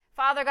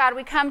Father God,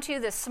 we come to you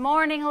this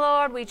morning,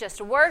 Lord. We just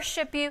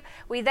worship you.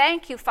 We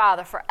thank you,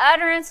 Father, for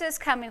utterances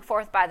coming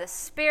forth by the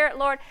Spirit,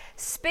 Lord.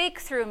 Speak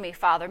through me,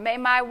 Father. May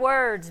my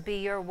words be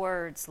your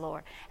words,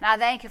 Lord. And I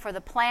thank you for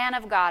the plan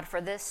of God for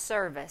this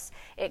service.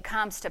 It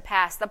comes to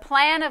pass. The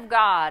plan of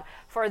God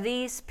for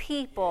these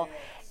people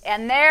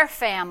and their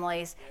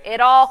families, it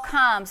all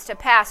comes to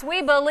pass.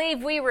 We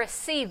believe we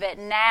receive it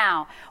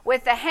now.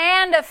 With the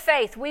hand of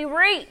faith, we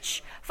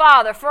reach,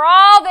 Father, for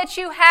all that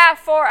you have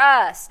for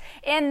us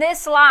in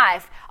this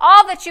life,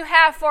 all that you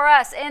have for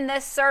us in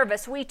this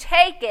service. We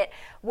take it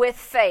with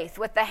faith.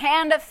 With the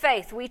hand of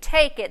faith, we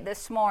take it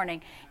this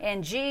morning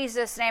in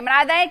Jesus' name. And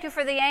I thank you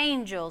for the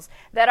angels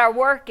that are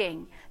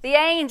working,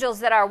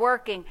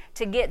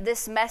 to get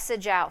this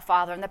message out,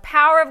 Father, and the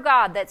power of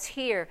God that's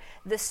here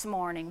this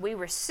morning. We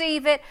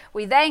receive it.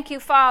 We thank you,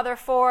 Father,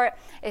 for it.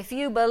 If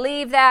you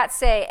believe that,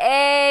 say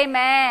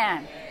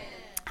amen.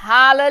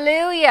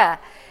 Hallelujah.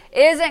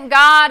 Isn't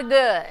God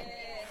good?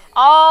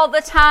 All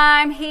the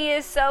time, He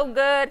is so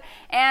good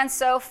and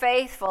so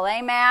faithful.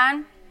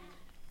 Amen.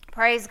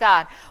 Praise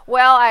God.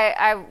 Well,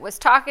 I was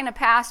talking to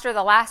Pastor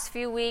the last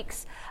few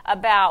weeks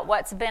about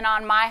what's been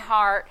on my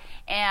heart,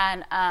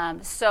 and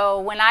so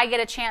when I get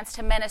a chance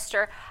to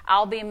minister,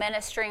 I'll be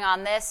ministering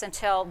on this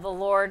until the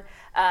Lord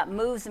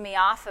moves me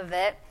off of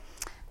it.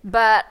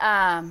 But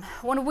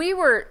when we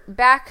were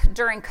back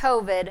during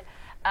COVID,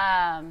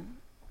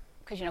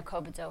 because you know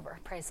COVID's over,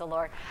 praise the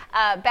Lord.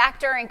 Back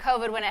during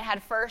COVID, when it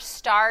had first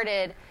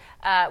started,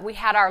 we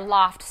had our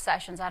loft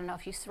sessions. I don't know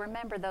if you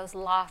remember those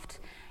loft.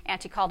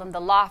 Auntie called them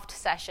the loft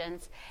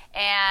sessions.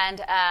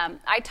 And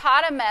I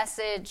taught a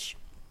message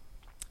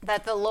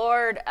that the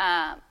Lord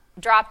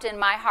dropped in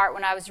my heart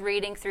when I was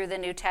reading through the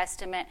New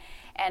Testament,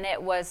 and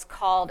it was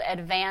called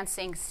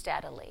Advancing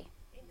Steadily.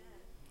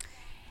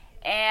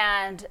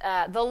 And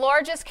the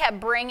Lord just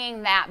kept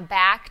bringing that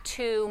back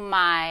to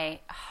my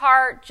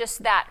heart,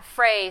 just that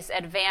phrase,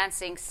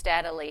 advancing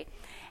steadily.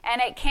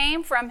 And it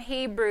came from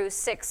Hebrews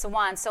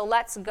 6:1, so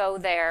let's go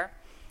there.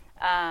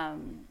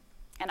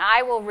 And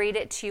I will read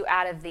it to you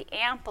out of the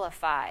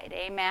Amplified.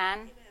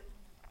 Amen.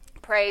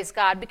 Praise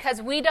God.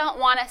 Because we don't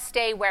want to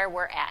stay where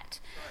we're at.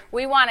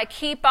 We want to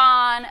keep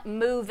on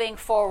moving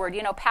forward.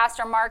 You know,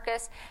 Pastor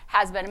Marcus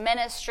has been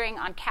ministering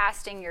on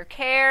casting your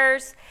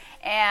cares.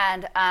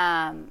 And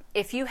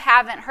if you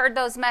haven't heard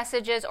those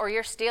messages, or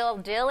you're still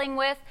dealing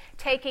with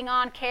taking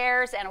on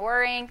cares and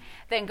worrying,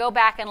 then go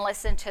back and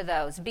listen to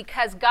those.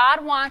 Because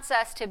God wants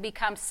us to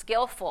become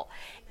skillful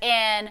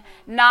in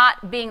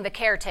not being the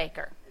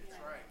caretaker.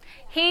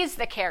 He's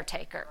the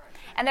caretaker.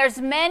 And there's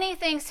many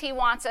things He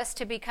wants us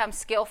to become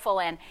skillful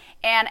in.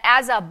 And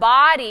as a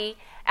body,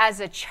 as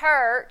a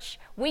church,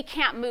 we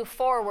can't move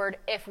forward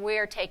if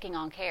we're taking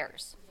on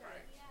cares.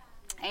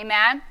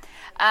 Amen?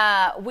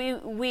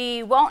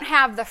 We won't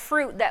have the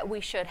fruit that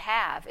we should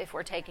have if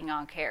we're taking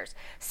on cares.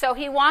 So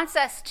He wants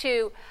us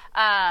to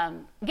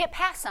get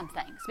past some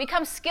things,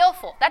 become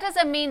skillful. That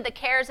doesn't mean the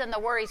cares and the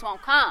worries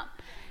won't come.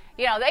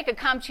 You know, they could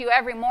come to you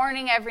every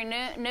morning, every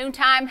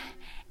noontime,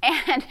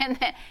 and in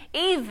the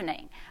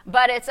evening.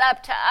 But it's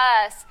up to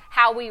us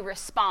how we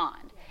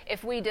respond.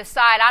 If we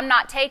decide, I'm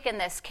not taking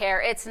this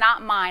care, it's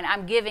not mine,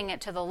 I'm giving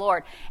it to the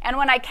Lord. And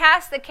when I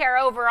cast the care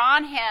over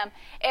on Him,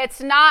 it's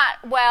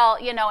not,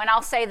 well, you know, and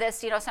I'll say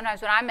this, you know,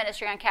 sometimes when I'm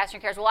ministering on casting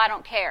cares, well, I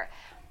don't care.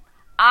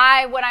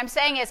 What I'm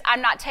saying is,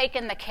 I'm not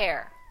taking the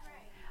care.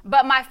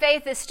 But my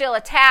faith is still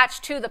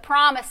attached to the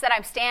promise that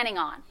I'm standing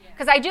on.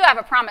 Because I do have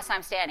a promise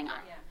I'm standing on.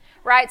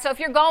 Right? So if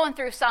you're going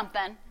through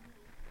something,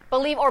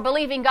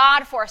 believing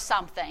God for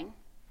something,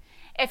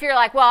 if you're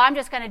like, well, I'm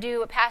just going to do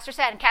what Pastor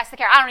said and cast the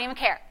care, I don't even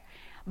care.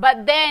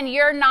 But then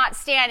you're not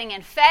standing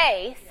in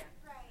faith,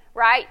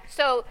 right?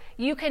 So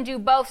you can do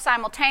both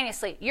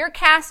simultaneously. You're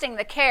casting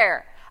the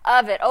care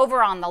of it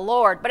over on the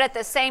Lord, but at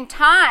the same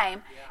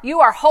time,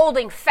 you are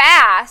holding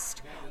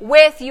fast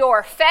with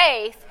your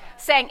faith,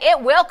 saying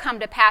it will come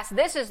to pass.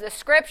 This is the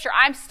scripture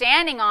I'm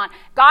standing on.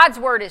 God's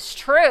word is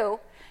true,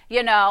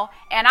 you know,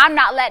 and I'm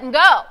not letting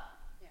go.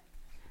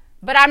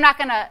 But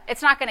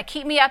it's not going to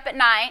keep me up at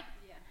night.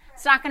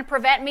 It's not going to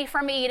prevent me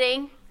from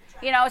eating.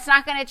 You know, it's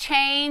not going to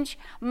change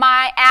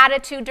my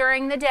attitude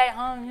during the day,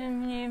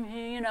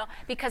 you know,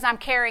 because I'm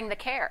carrying the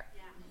care.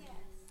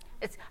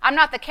 I'm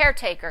not the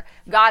caretaker.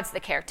 God's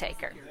the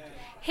caretaker.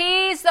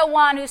 He's the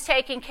one who's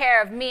taking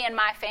care of me and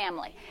my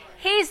family.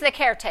 He's the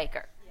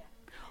caretaker.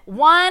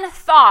 One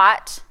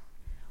thought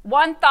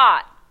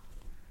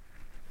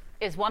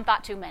is one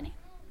thought too many.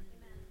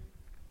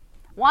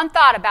 One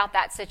thought about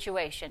that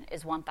situation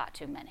is one thought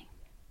too many.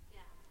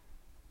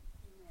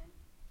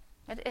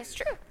 It's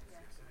true.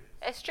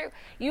 It's true.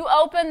 You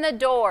open the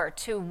door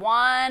to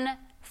one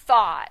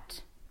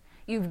thought,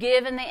 you've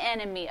given the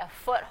enemy a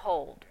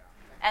foothold.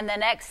 And the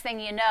next thing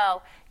you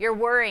know, you're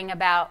worrying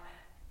about,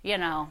 you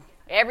know,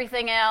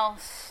 everything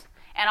else.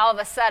 And all of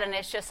a sudden,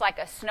 it's just like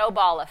a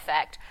snowball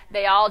effect.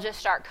 They all just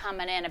start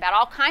coming in about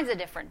all kinds of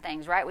different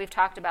things, right? We've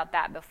talked about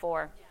that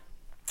before.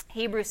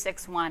 Hebrews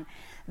 6:1.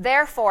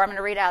 Therefore, I'm going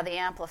to read out of the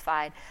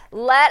Amplified.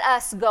 Let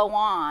us go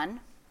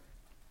on.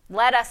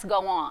 Let us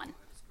go on.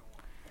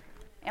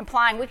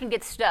 implying we can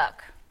get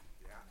stuck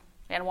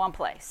in one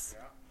place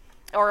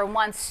or in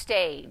one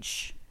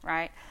stage,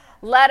 right?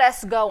 Let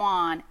us go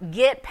on,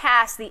 get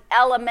past the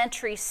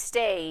elementary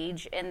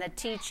stage in the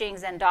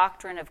teachings and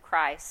doctrine of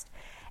Christ,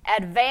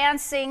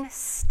 advancing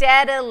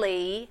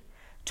steadily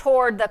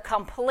toward the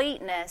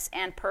completeness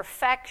and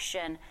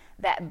perfection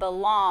that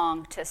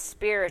belong to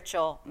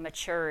spiritual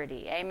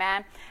maturity.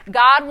 Amen?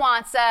 God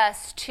wants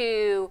us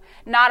to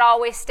not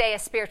always stay a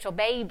spiritual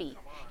baby.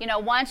 You know,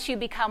 once you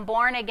become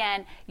born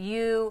again,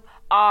 you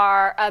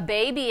are a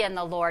baby in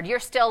the Lord. You're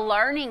still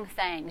learning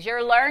things.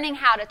 You're learning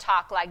how to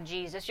talk like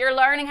Jesus. You're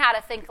learning how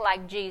to think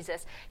like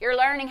Jesus. You're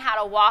learning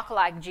how to walk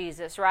like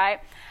Jesus, right?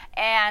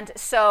 And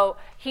so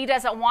he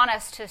doesn't want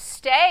us to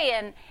stay,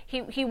 and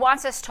he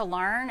wants us to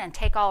learn and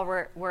take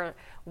all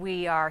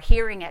we are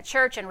hearing at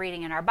church and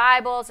reading in our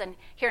Bibles and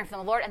hearing from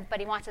the Lord, but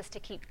he wants us to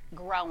keep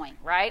growing,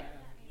 right?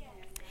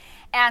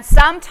 And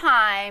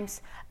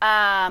sometimes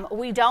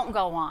we don't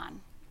go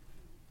on.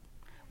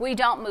 We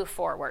don't move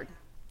forward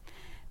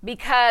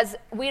because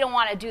we don't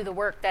want to do the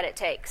work that it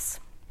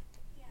takes.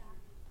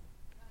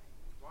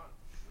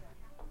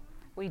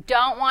 We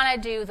don't want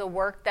to do the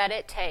work that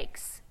it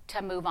takes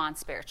to move on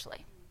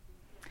spiritually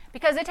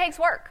because it takes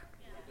work.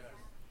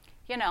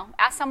 You know,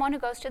 ask someone who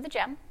goes to the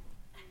gym.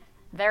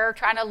 They're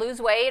trying to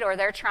lose weight or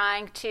they're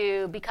trying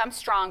to become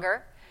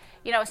stronger.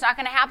 You know, it's not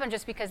going to happen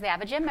just because they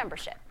have a gym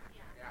membership.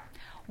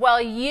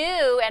 Well,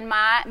 you and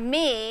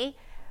me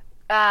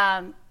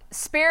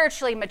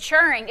spiritually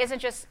maturing isn't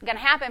just going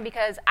to happen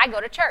because I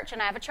go to church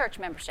and I have a church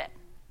membership.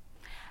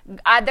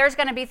 There's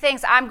going to be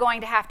things I'm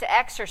going to have to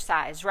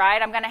exercise, right?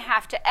 I'm going to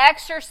have to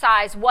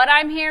exercise what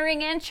I'm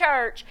hearing in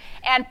church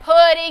and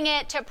putting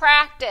it to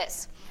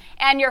practice.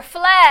 And your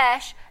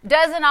flesh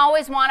doesn't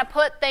always want to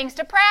put things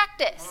to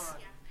practice.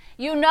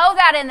 You know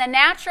that in the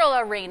natural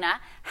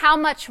arena, how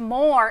much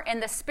more in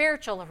the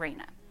spiritual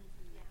arena,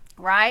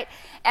 right?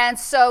 And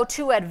so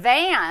to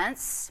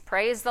advance,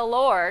 praise the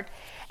Lord,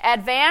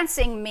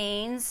 advancing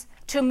means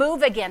to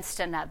move against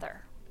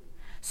another.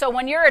 So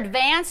when you're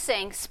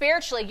advancing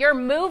spiritually, you're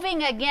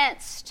moving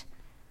against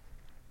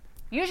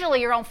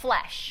usually your own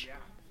flesh.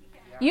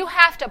 You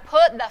have to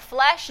put the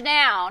flesh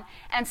down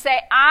and say,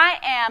 I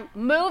am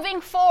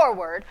moving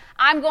forward.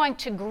 I'm going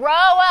to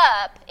grow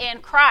up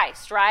in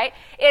Christ, right?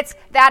 It's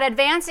that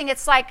advancing.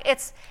 It's like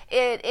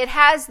it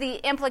has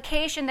the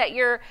implication that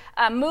you're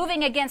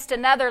moving against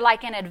another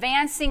like an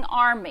advancing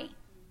army.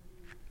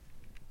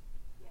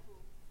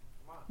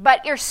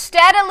 But you're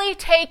steadily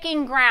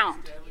taking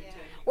ground.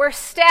 We're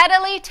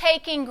steadily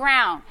taking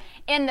ground.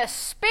 In the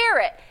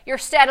spirit, you're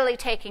steadily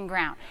taking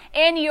ground.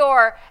 In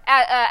your,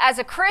 as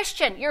a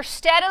Christian, you're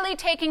steadily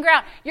taking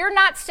ground. You're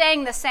not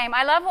staying the same.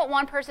 I love what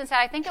one person said.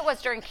 I think it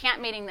was during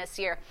camp meeting this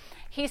year.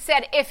 He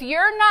said, if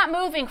you're not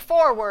moving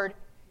forward,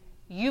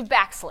 you've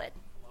backslid.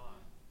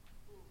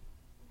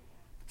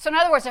 So in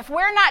other words, if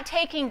we're not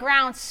taking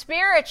ground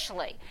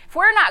spiritually, if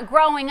we're not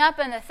growing up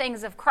in the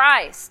things of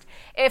Christ,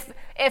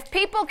 if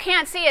people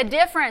can't see a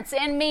difference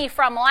in me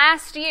from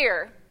last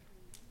year,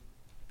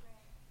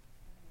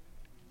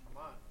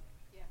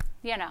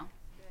 you know,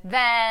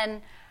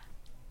 then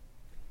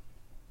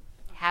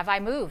have I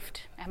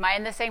moved? Am I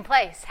in the same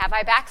place? Have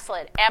I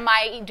backslid?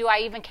 Do I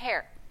even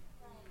care?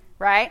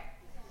 Right?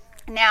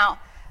 Now,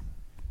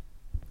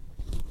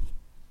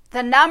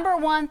 the number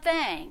one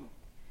thing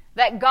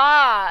that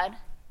God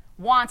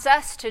wants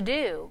us to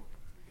do,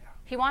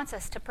 he wants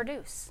us to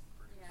produce.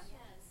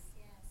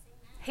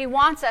 He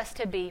wants us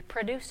to be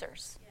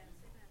producers.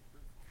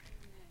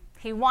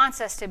 He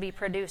wants us to be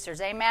producers.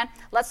 Amen?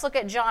 Let's look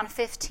at John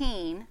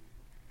 15,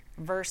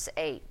 verse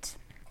 8.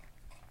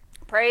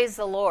 Praise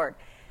the Lord.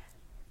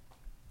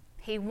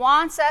 He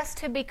wants us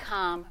to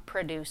become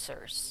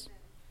producers.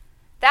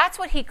 That's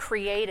what he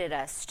created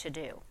us to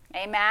do.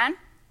 Amen?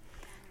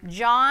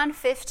 John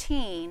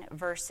 15,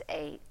 verse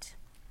 8.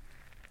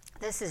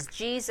 This is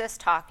Jesus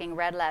talking,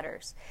 red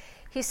letters.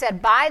 He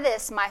said, by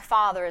this my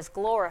Father is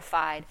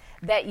glorified,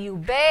 that you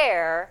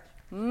bear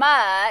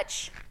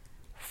much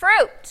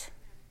fruit.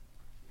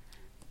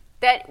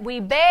 That we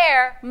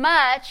bear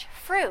much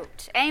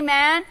fruit.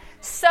 Amen?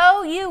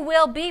 So you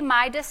will be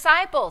my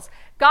disciples.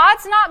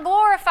 God's not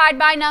glorified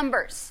by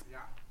numbers.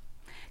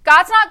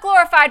 God's not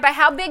glorified by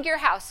how big your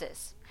house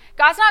is.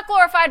 God's not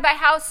glorified by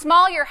how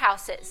small your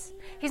house is.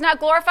 He's not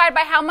glorified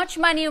by how much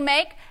money you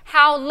make,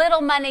 how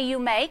little money you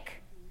make.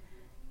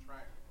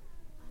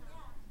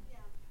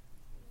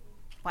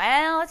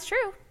 Well, it's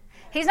true.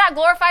 He's not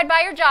glorified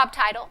by your job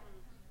title.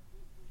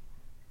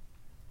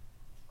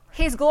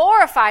 He's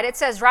glorified, it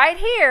says right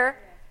here,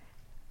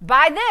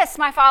 by this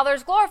my Father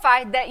is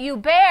glorified, that you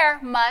bear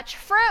much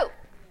fruit.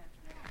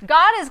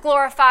 God is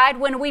glorified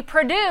when we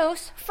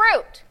produce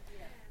fruit.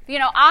 You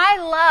know, I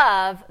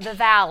love the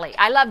valley.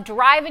 I love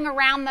driving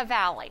around the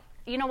valley.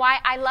 You know why?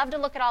 I love to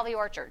look at all the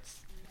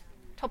orchards.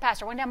 I told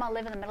Pastor, one day I'm going to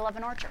live in the middle of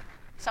an orchard.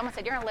 Someone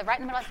said, you're going to live right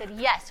in the middle? I said,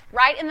 yes,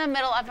 right in the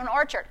middle of an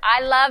orchard.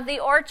 I love the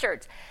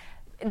orchards.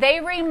 They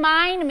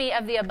remind me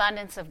of the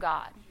abundance of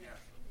God.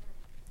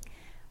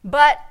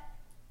 But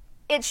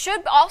it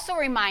should also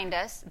remind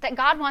us that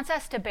God wants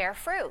us to bear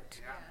fruit.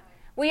 Yeah.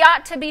 We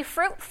ought to be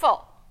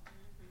fruitful.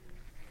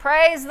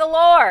 Praise the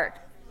Lord.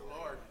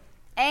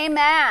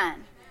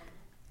 Amen.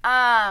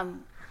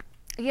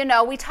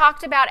 We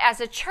talked about as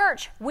a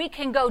church, we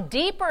can go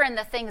deeper in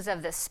the things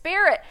of the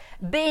Spirit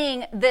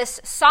being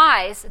this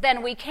size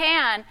than we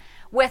can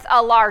with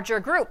a larger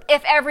group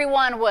if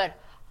everyone would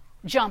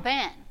jump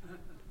in.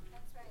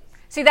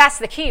 See, that's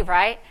the key,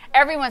 right?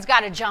 Everyone's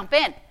got to jump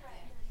in.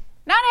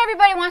 Not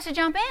everybody wants to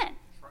jump in.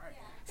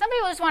 Some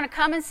people just want to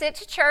come and sit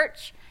to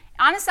church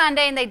on a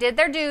Sunday and they did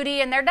their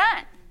duty and they're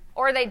done.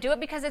 Or they do it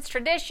because it's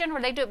tradition,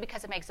 or they do it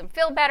because it makes them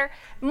feel better.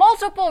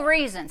 Multiple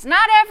reasons.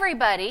 Not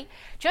everybody,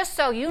 just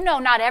so you know,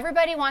 not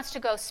everybody wants to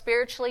go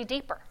spiritually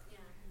deeper.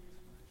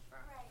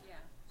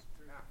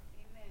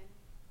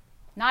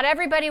 Not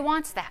everybody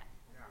wants that.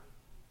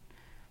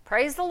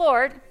 Praise the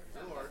Lord.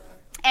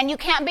 And you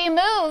can't be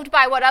moved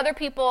by what other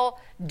people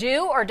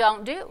do or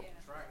don't do.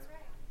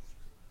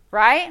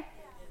 Right?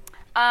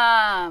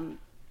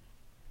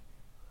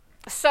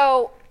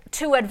 So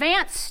to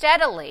advance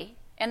steadily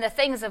in the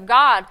things of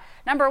God,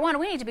 number one,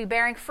 we need to be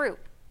bearing fruit.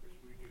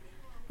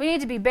 We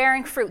need to be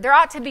bearing fruit. There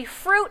ought to be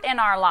fruit in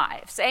our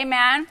lives.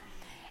 Amen?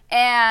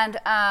 And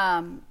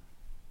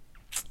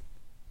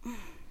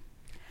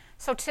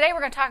so today we're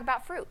going to talk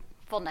about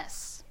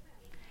fruitfulness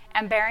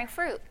and bearing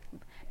fruit.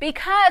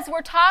 Because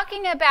we're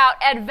talking about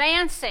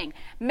advancing,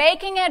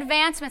 making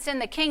advancements in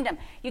the kingdom.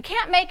 You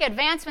can't make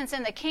advancements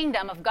in the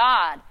kingdom of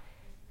God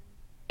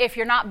if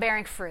you're not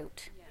bearing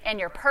fruit in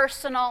your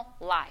personal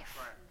life.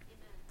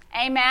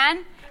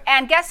 Amen?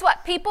 And guess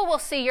what? People will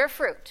see your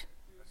fruit.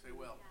 Yes, they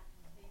will.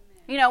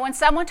 You know, when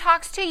someone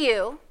talks to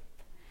you,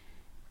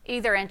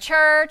 either in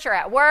church or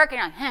at work,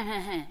 and you're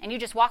like, and you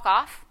just walk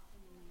off.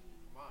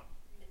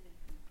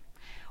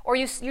 Or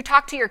you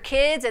talk to your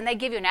kids and they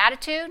give you an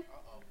attitude.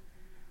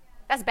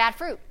 That's bad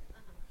fruit.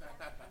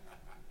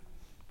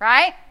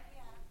 Right?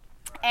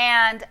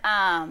 And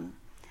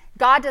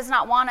God does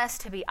not want us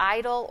to be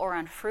idle or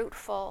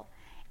unfruitful.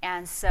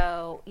 And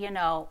so,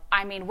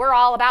 we're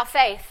all about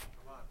faith.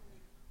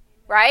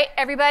 Right?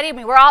 Everybody? I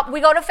mean, we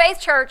go to faith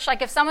church.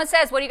 Like if someone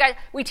says, what do you guys,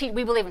 we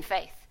believe in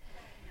faith.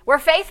 We're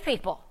faith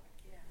people.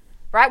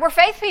 Right? We're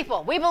faith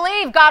people. We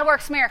believe God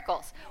works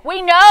miracles.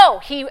 We know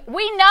He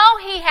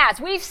has.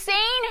 We've seen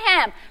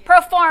Him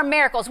perform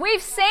miracles.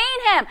 We've seen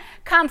Him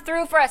come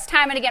through for us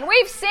time and again.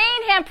 We've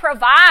seen Him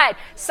provide,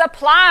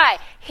 supply,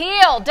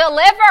 heal,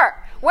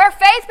 deliver. We're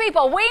faith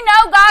people. We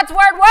know God's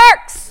word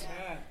works.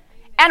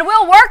 And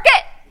we'll work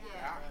it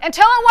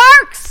until it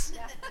works.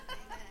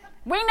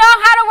 We know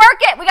how to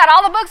work it. We got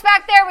all the books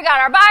back there. We got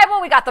our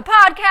Bible. We got the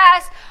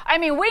podcast. I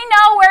mean, we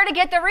know where to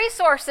get the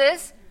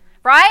resources,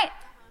 right?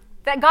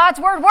 That God's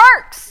word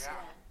works. Yeah.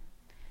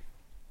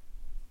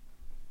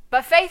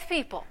 But faith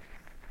people,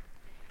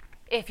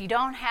 if you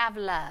don't have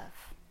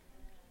love,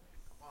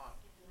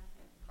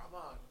 Come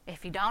on.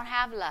 if you don't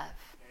have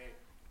love,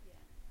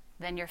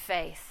 then your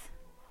faith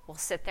will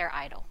sit there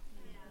idle.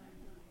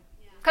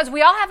 Because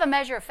we all have a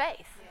measure of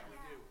faith.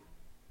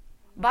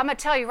 But I'm going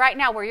to tell you right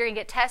now where you're going to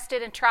get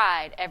tested and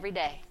tried every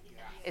day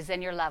is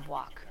in your love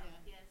walk.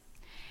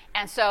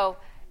 And so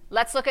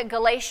let's look at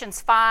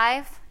Galatians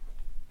 5.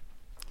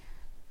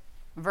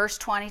 Verse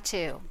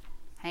 22.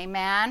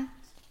 Amen.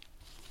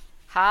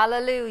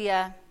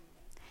 Hallelujah.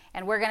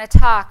 And we're going to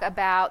talk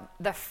about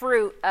the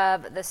fruit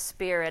of the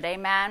Spirit.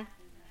 Amen.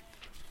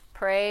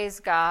 Praise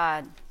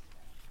God.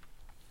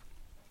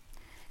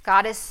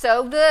 God is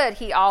so good.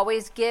 He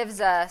always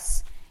gives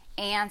us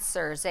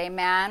answers.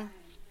 Amen.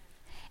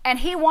 And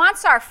He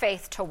wants our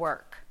faith to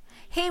work.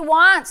 He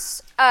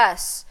wants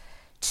us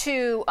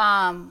to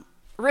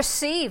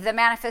receive the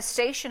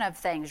manifestation of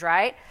things,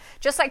 right?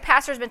 Just like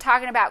Pastor's been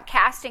talking about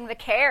casting the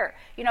care.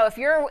 You know, if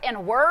you're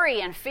in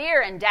worry and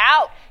fear and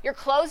doubt, you're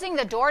closing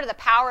the door to the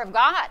power of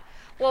God.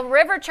 Well,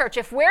 River Church,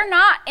 if we're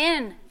not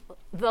in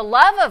the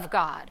love of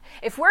God,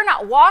 if we're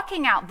not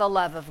walking out the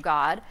love of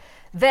God,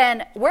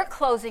 then we're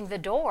closing the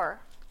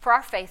door for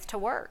our faith to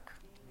work,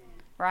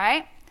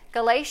 right?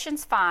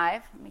 Galatians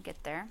 5, let me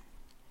get there.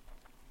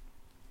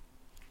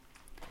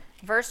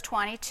 Verse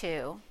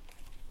 22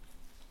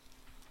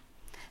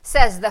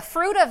 says, the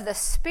fruit of the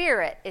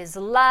Spirit is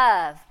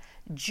love,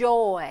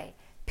 joy,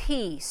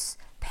 peace,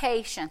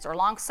 patience or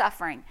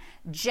long-suffering,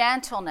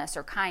 gentleness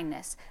or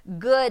kindness,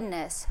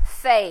 goodness,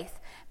 faith,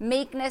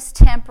 meekness,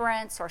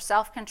 temperance, or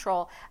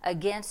self-control.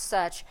 Against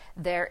such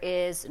there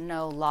is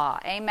no law.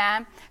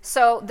 Amen?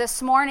 So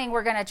this morning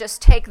we're going to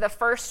just take the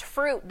first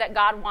fruit that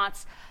God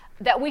wants,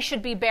 that we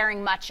should be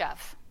bearing much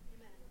of.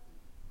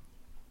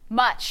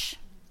 Much.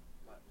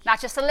 Not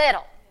just a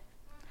little.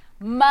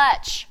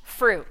 Much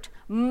fruit.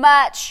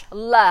 Much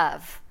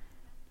love.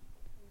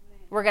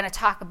 We're going to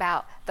talk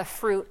about the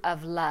fruit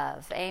of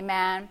love.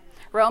 Amen.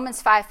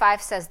 Romans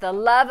 5:5 says, the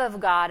love of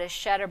God is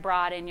shed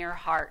abroad in your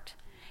heart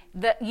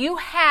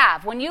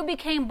When you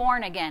became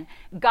born again,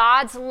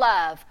 God's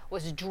love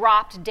was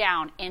dropped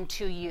down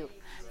into you.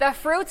 The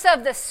fruits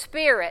of the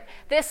Spirit,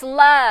 this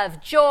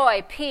love,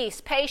 joy, peace,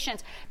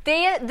 patience,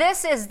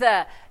 this is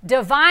the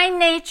divine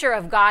nature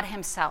of God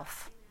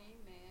himself.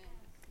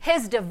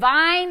 His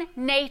divine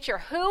nature,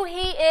 who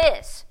he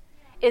is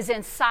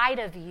inside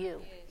of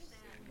you.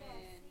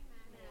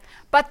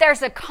 But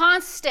there's a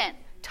constant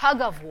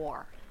tug of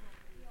war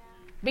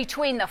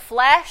between the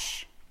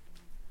flesh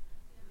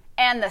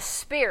and the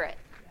Spirit.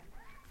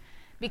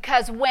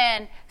 Because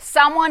when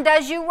someone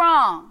does you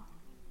wrong,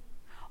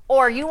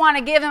 or you want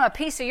to give them a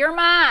piece of your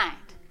mind,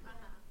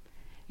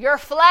 your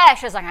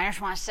flesh is like, I just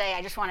want to say,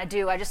 I just want to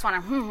do, I just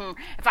want to,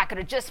 if I could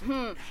have just,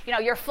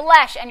 your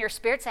flesh and your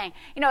spirit saying,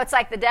 it's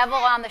like the devil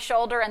on the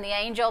shoulder and the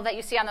angel that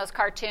you see on those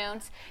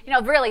cartoons.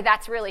 Really,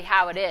 that's really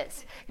how it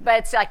is. But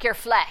it's like your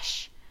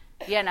flesh,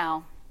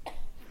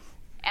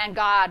 and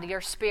God,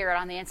 your spirit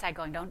on the inside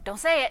going, don't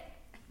say it.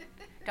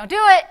 Don't do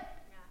it.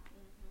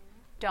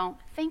 Don't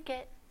think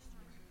it.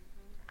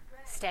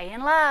 Stay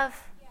in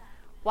love.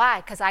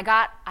 Why? Because I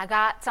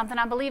got something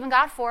I'm believing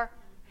God for.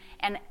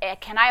 And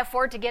can I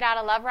afford to get out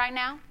of love right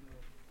now?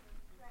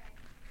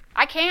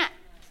 I can't.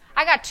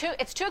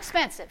 It's too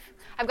expensive.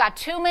 I've got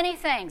too many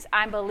things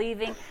I'm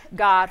believing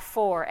God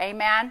for.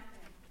 Amen?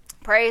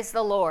 Praise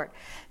the Lord.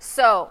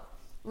 So,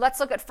 let's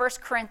look at 1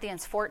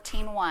 Corinthians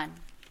 14:1.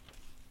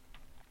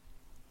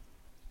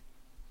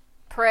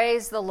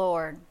 Praise the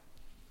Lord.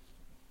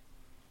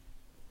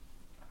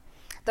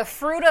 The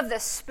fruit of the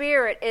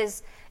Spirit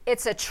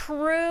it's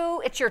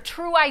your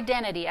true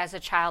identity as a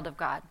child of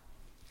God.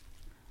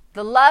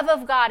 The love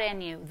of God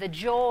in you, the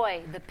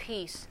joy, the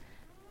peace,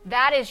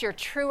 that is your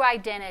true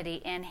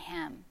identity in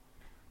him.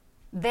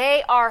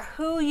 They are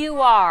who you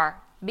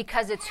are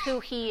because it's who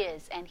he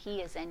is and he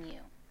is in you.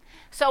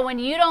 So when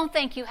you don't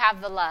think you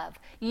have the love,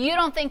 you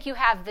don't think you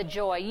have the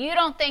joy, you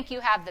don't think you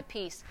have the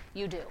peace,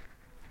 you do.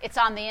 It's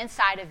on the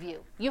inside of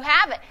you. You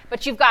have it,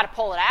 but you've got to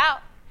pull it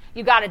out.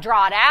 You've got to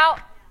draw it out.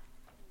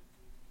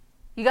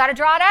 You got to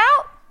draw it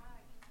out.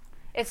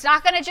 It's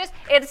not going to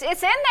it's in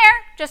there,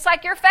 just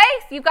like your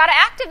faith. You've got to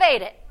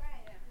activate it.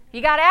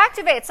 You got to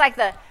activate it. It's like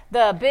the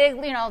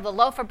big, the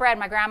loaf of bread.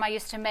 My grandma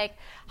used to make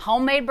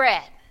homemade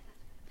bread.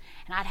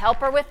 And I'd help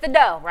her with the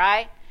dough,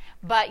 right?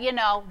 But,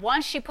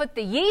 once she put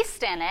the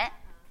yeast in it,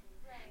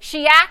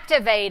 she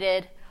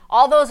activated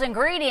all those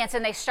ingredients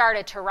and they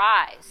started to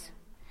rise.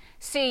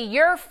 See,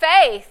 your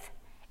faith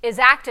is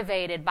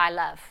activated by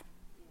love.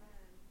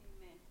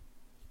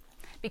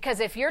 Because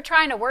if you're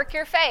trying to work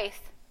your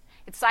faith,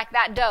 it's like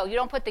that dough. You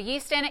don't put the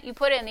yeast in it, you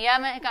put it in the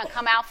oven, it's going to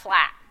come out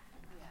flat.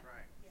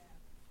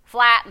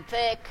 Flat and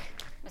thick.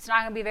 It's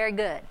not going to be very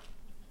good.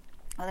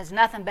 Well, there's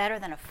nothing better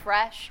than a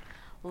fresh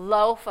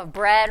loaf of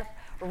bread,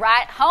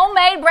 right?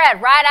 Homemade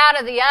bread right out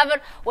of the oven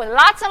with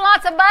lots and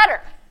lots of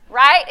butter,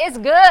 right? It's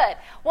good.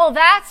 Well,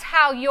 that's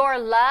how your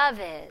love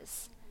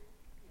is.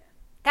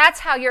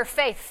 That's how your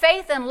faith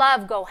and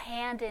love go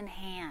hand in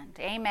hand.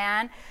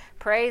 Amen.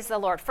 Praise the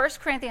Lord. 1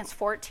 Corinthians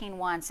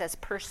 14:1 says,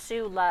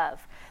 pursue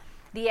love.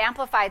 The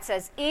Amplified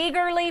says,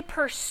 eagerly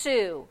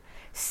pursue.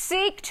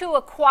 Seek to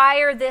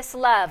acquire this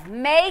love.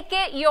 Make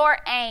it your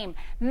aim.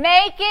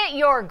 Make it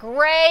your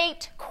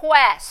great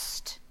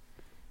quest.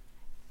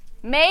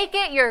 Make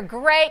it your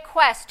great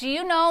quest. Do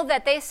you know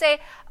that they say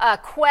a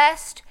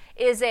quest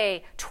is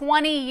a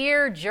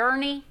 20-year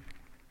journey?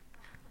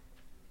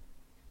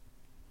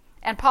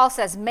 And Paul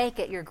says, make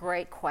it your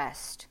great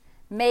quest.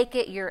 Make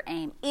it your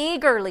aim.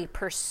 Eagerly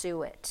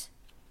pursue it.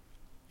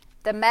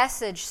 The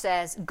Message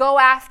says, go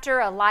after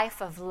a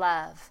life of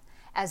love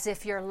as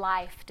if your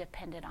life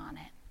depended on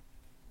it.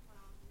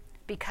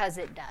 Because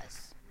it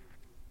does.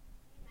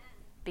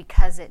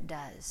 Because it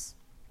does.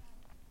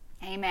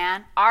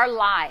 Amen. Our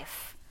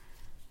life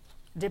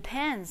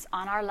depends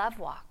on our love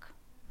walk.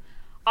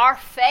 Our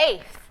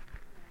faith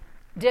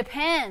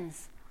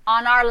depends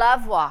on our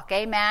love walk.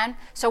 Amen.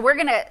 So we're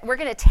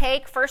gonna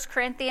take 1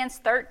 Corinthians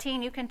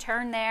 13. You can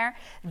turn there.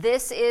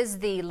 This is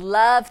the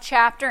love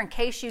chapter, in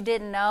case you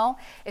didn't know.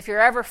 If you're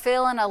ever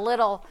feeling a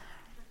little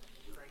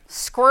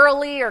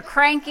squirrely or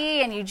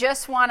cranky and you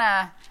just want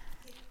to,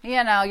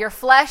 your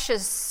flesh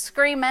is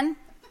screaming,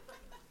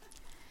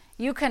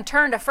 you can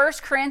turn to 1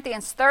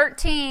 Corinthians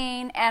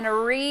 13 and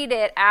read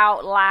it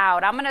out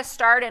loud. I'm going to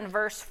start in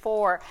verse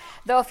 4.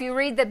 Though if you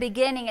read the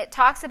beginning, it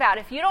talks about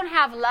if you don't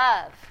have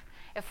love,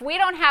 if we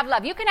don't have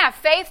love, you can have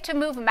faith to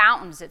move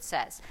mountains, it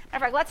says. Matter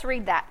of fact, let's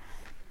read that.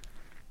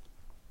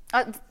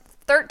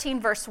 13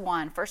 verse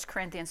 1, 1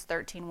 Corinthians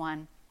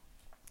 13:1.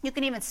 You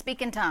can even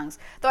speak in tongues.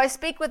 Though I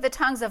speak with the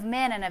tongues of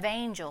men and of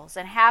angels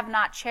and have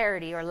not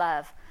charity or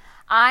love,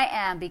 I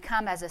am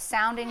become as a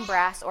sounding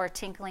brass or a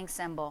tinkling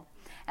cymbal.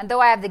 And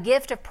though I have the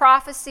gift of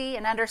prophecy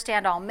and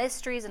understand all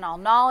mysteries and all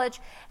knowledge,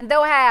 and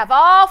though I have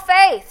all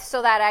faith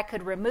so that I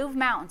could remove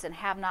mountains and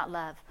have not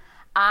love,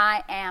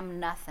 I am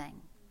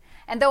nothing.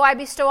 And though I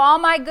bestow all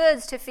my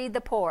goods to feed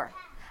the poor,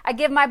 I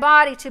give my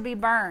body to be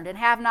burned and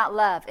have not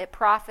love, it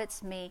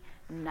profits me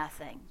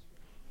nothing.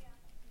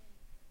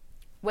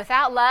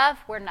 Without love,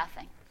 we're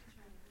nothing.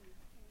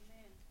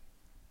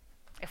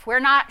 If we're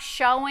not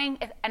showing,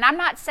 and I'm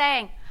not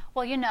saying,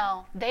 well,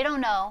 they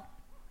don't know.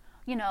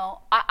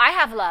 I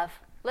have love.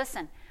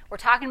 Listen, we're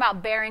talking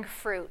about bearing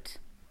fruit.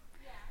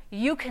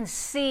 You can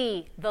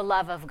see the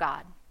love of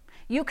God.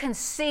 You can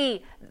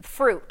see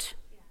fruit.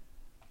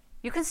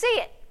 You can see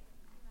it.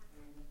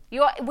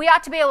 We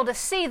ought to be able to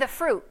see the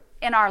fruit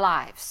in our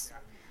lives.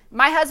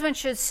 My husband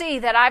should see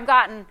that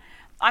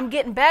I'm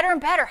getting better and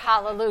better,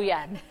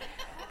 hallelujah,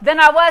 than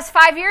I was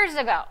 5 years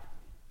ago,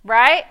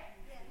 right?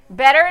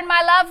 Better in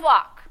my love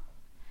walk.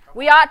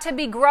 We ought to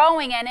be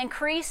growing and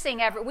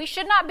increasing. We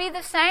should not be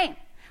the same.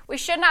 We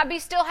should not be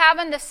still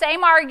having the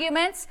same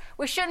arguments.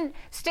 We shouldn't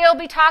still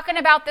be talking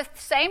about the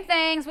same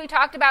things we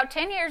talked about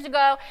 10 years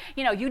ago.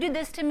 You did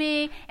this to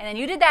me, and then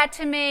you did that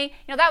to me.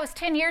 That was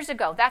 10 years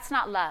ago. That's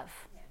not love.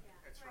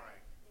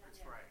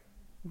 That's right.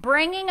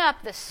 Bringing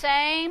up the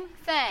same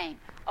thing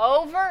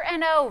over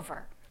and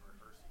over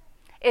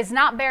is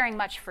not bearing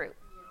much fruit.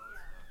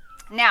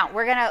 Now,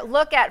 we're going to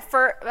look at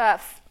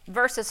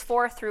verses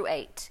 4 through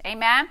 8.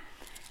 Amen?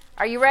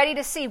 Are you ready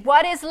to see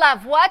what is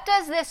love? What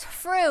does this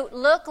fruit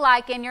look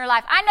like in your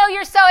life? I know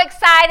you're so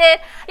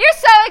excited. You're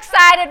so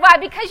excited. Why?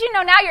 Because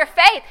now your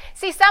faith.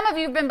 See, some of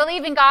you have been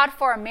believing God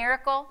for a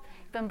miracle.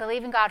 You've been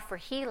believing God for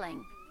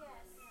healing.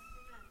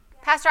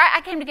 Pastor, I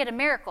came to get a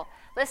miracle.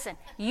 Listen,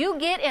 you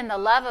get in the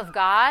love of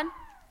God,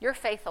 your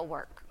faith will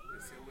work.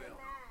 Yes, it will.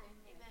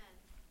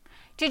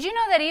 Did you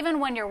know that even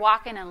when you're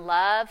walking in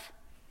love,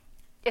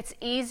 it's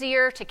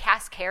easier to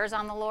cast cares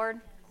on the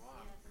Lord?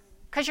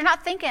 Because you're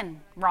not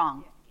thinking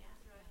wrong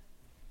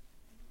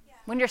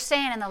when you're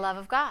staying in the love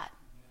of God.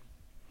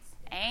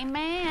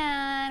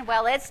 Amen.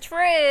 Well, it's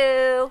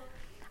true.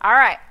 All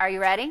right, are you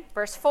ready?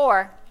 Verse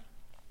 4.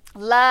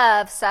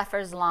 Love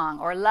suffers long,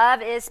 or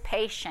love is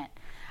patient.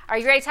 Are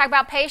you ready to talk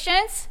about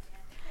patience?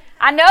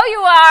 I know you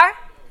are.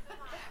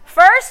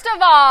 First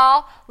of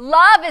all,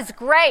 love is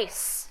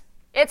grace.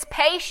 It's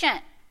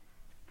patient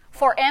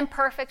for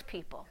imperfect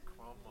people.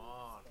 Come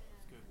on. That's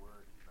a good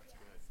word.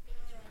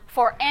 That's good.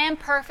 For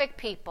imperfect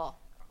people.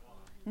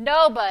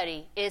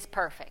 Nobody is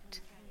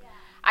perfect.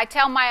 I've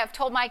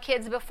told my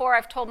kids before,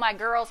 I've told my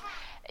girls,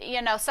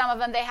 some of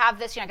them, they have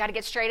this, got to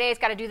get straight A's,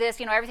 got to do this,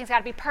 everything's got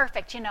to be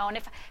perfect, and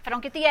if I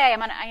don't get the A,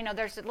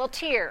 there's a little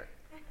tear,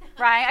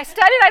 right? I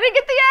studied, I didn't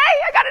get the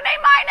A, I got an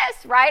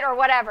A-, right? Or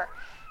whatever,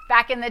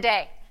 back in the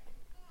day.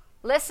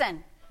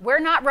 Listen, we're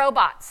not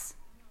robots.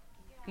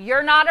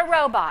 You're not a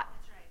robot.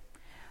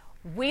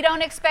 We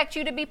don't expect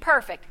you to be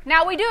perfect.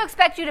 Now, we do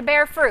expect you to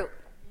bear fruit.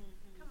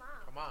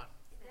 Come on.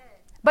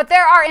 But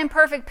there are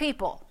imperfect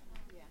people.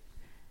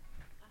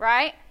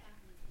 Right?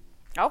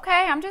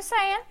 Okay, I'm just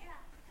saying.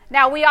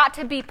 Now, we ought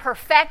to be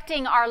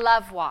perfecting our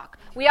love walk.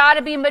 We ought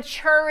to be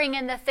maturing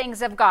in the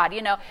things of God.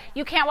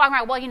 You can't walk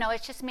around,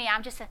 it's just me.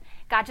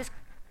 God just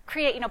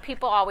create,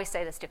 people always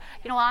say this too.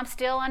 I'm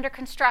still under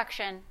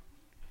construction.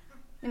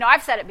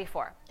 I've said it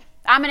before.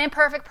 I'm an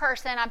imperfect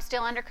person. I'm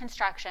still under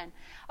construction.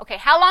 Okay,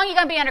 how long are you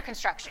going to be under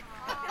construction?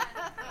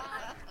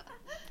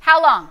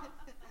 How long?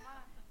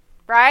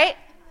 Right?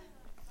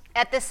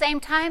 At the same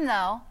time,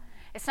 though,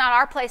 it's not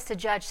our place to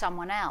judge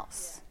someone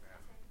else.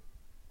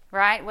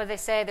 Right? What do they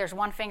say? There's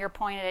one finger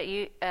pointed at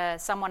you,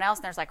 someone else,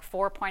 and there's like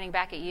 4 pointing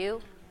back at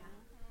you.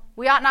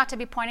 We ought not to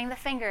be pointing the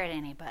finger at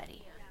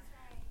anybody.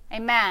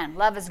 Amen.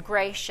 Love is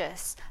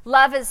gracious.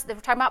 We're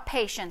talking about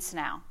patience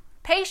now.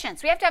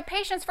 Patience. We have to have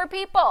patience for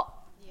people.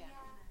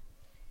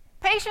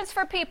 Patience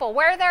for people,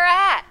 where they're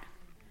at.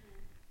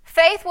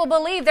 Faith will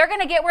believe they're going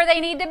to get where they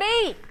need to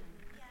be.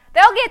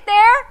 They'll get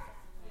there.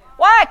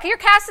 Why? Because you're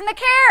casting the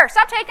care.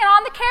 Stop taking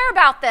on the care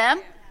about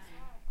them.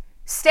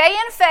 Stay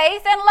in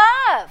faith and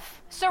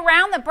love.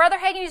 Surround them. Brother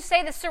Hagin used to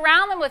say this,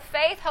 surround them with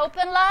faith, hope,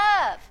 and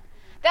love.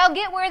 They'll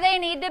get where they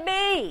need to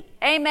be.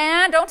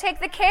 Amen. Don't take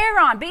the care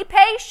on. Be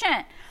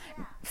patient.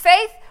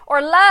 Faith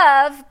or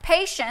love,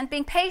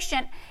 being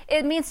patient,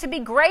 it means to be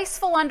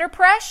graceful under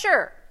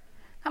pressure.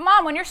 Come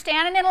on, when you're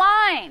standing in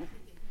line.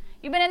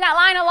 You've been in that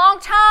line a long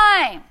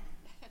time.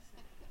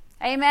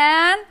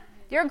 Amen.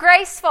 You're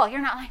graceful.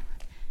 You're not like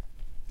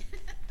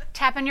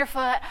tapping your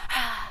foot,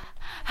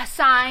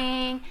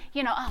 sighing,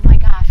 oh my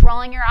gosh,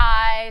 rolling your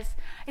eyes.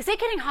 Is it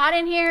getting hot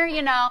in here?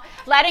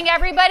 Letting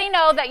everybody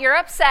know that you're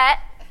upset.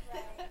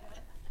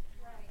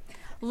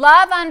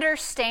 Love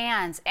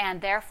understands,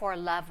 and therefore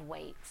love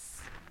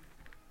waits.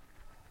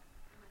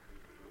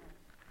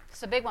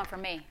 It's a big one for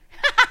me.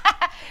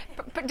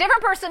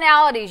 Different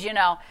personalities,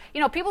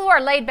 people who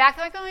are laid back,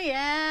 they're like, oh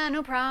yeah,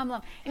 no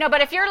problem.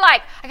 But if you're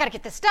like, I got to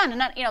get this done,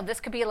 and this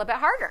could be a little bit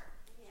harder.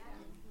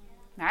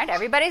 All right,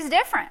 everybody's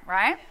different,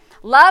 right?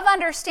 Love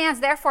understands,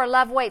 therefore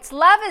love waits.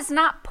 Love is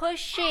not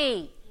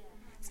pushy.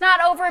 It's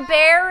not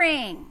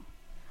overbearing.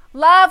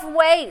 Love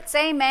waits,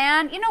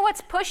 amen. You know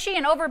what's pushy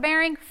and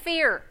overbearing?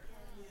 Fear.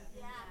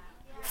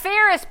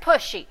 Fear is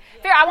pushy.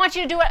 Fear, I want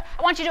you to do it.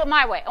 I want you to do it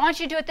my way. I want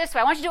you to do it this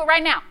way. I want you to do it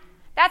right now.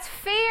 That's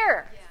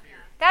fear.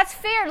 That's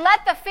fear.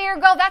 Let the fear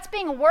go. That's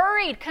being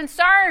worried,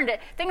 concerned.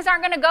 Things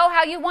aren't going to go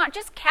how you want.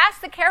 Just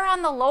cast the care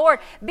on the Lord.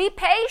 Be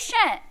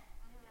patient.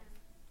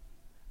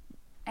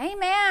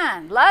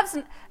 Amen.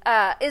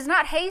 is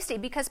not hasty,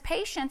 because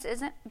patience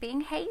isn't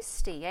being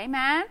hasty.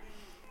 Amen?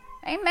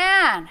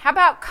 Amen. How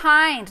about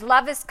kind?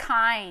 Love is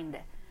kind.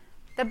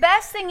 The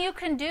best thing you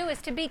can do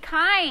is to be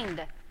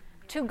kind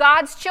to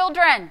God's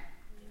children.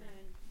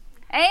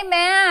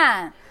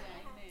 Amen.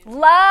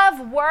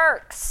 Love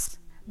works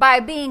by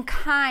being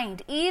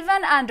kind,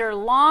 even under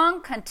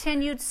long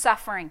continued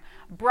suffering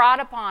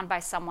brought upon by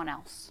someone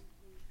else.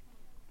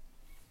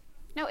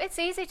 No, it's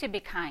easy to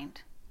be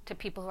kind to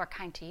people who are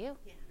kind to you.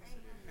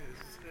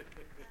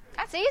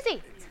 That's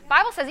easy. The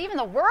Bible says even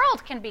the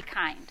world can be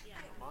kind.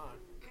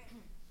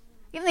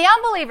 Even the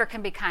unbeliever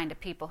can be kind to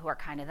people who are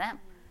kind to them.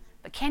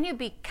 But can you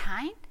be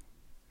kind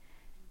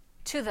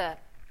to the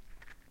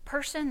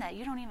person that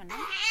you don't even know?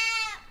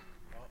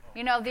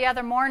 You know, the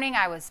other morning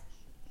I was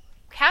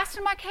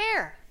casting my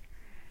care.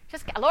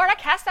 Just, Lord, I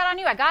cast that on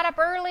you. I got up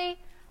early.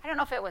 I don't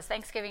know if it was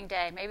Thanksgiving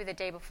Day, maybe the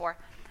day before.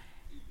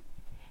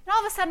 And all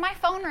of a sudden my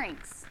phone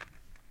rings.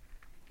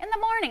 In the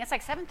morning, it's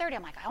like 7:30.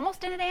 I'm like, I almost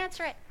didn't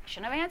answer it. I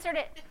shouldn't have answered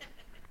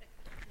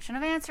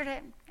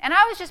it. And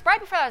I was just, right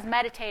before I was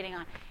meditating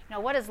on,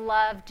 what does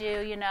love do,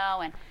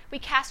 and we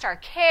cast our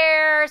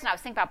cares. And I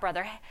was thinking about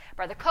Brother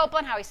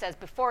Copeland, how he says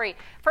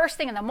first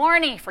thing in the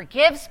morning, he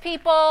forgives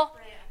people.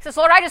 He says,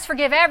 Lord, I just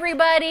forgive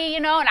everybody,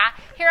 and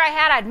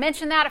I'd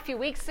mentioned that a few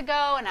weeks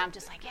ago, and I'm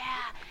just like,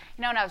 yeah,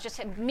 and I was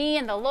just me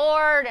and the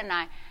Lord, and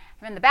I'm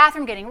in the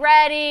bathroom getting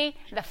ready,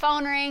 and the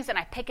phone rings, and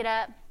I pick it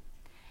up,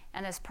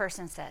 and this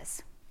person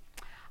says,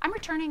 I'm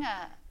returning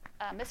a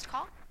missed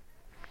call.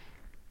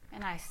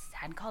 And I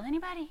hadn't called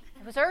anybody.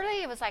 It was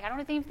early. It was like, I don't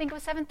even think it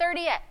was 7:30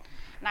 yet.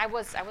 And I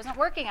wasn't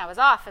working. I was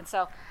off. And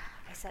so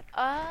I said,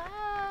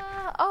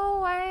 I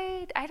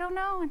don't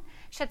know. And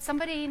she said,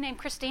 somebody named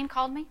Christine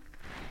called me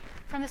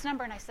from this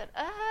number. And I said,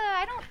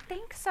 I don't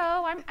think so.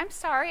 I'm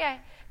sorry. I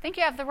think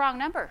you have the wrong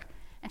number.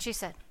 And she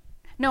said,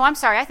 no, I'm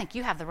sorry. I think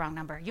you have the wrong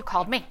number. You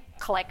called me.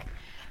 Click.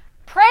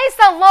 Praise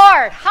the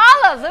Lord.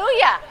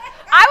 Hallelujah.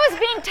 I was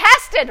being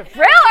tested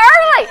real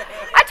early.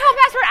 I told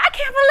Pastor, I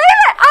can't believe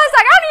it. I was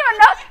like, I don't even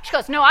know. She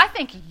goes, no, I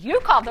think you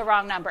called the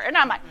wrong number. And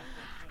I'm like,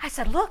 I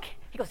said, look.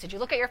 He goes, did you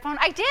look at your phone?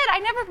 I did. I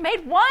never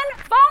made one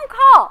phone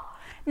call.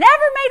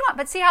 Never made one.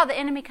 But see how the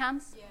enemy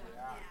comes? Yeah.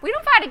 We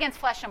don't fight against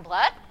flesh and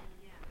blood.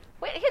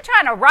 He's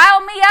trying to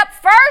rile me up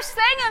first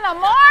thing in the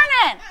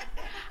morning.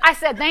 I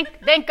said,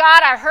 thank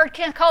God I heard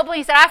Ken Copeland.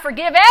 He said, I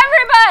forgive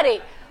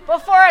everybody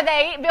before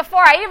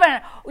I even,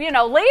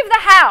 leave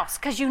the house,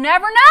 because you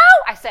never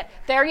know. I said,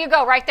 there you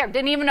go, right there.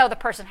 Didn't even know the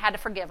person. Had to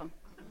forgive him.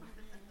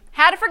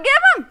 Had to forgive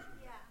him.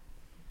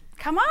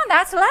 Come on,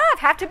 that's love.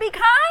 Have to be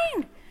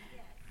kind.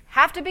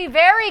 Have to be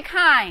very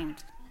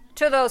kind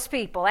to those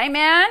people.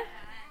 Amen?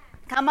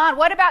 Come on,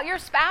 what about your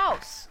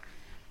spouse?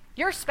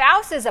 Your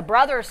spouse is a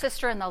brother or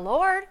sister in the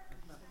Lord.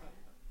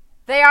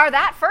 They are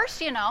that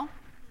first,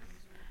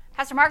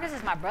 Pastor Marcus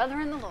is my brother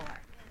in the Lord.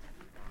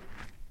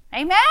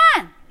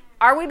 Amen.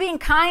 Are we being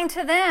kind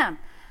to them?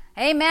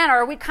 Amen. Or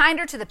are we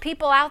kinder to the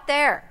people out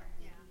there?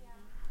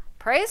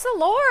 Praise the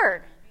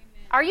Lord.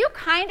 Are you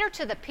kinder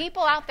to the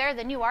people out there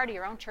than you are to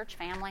your own church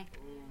family?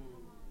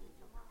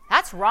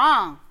 That's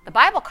wrong. The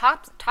Bible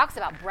talks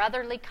about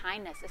brotherly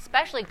kindness,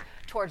 especially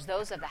towards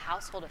those of the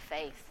household of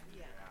faith.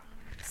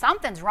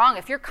 Something's wrong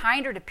if you're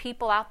kinder to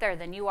people out there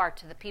than you are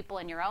to the people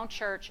in your own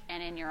church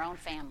and in your own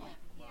family.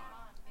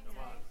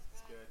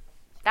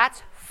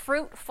 That's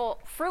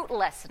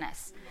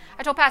fruitlessness.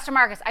 I told Pastor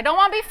Marcus, I don't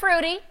want to be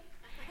fruity,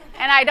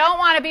 and I don't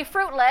want to be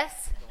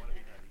fruitless.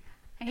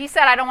 And he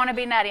said, I don't want to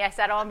be nutty. I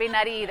said, I don't want to be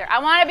nutty either. I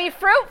want to be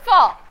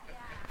fruitful.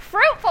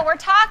 Fruitful. We're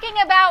talking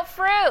about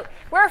fruit.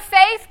 We're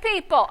faith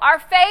people. Our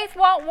faith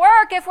won't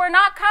work if we're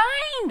not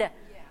kind.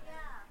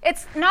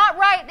 It's not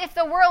right if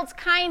the world's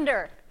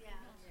kinder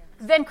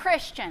than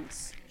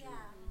Christians.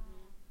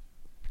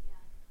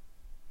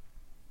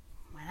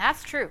 Well,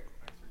 that's true.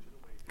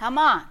 Come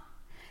on.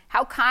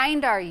 How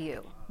kind are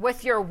you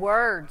with your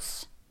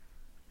words,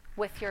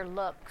 with your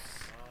looks?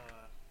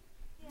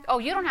 Oh,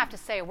 you don't have to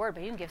say a word,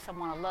 but you can give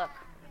someone a look.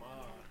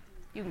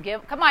 You can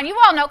give, come on, you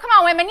all know. Come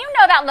on, women, you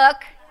know that look.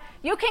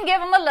 You can give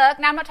them a look.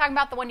 Now, I'm not talking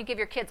about the one you give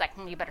your kids, like,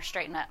 you better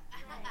straighten up.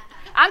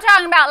 I'm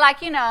talking about,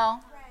 like, you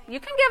can give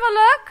a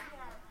look.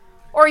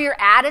 Or your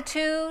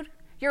attitude,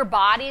 your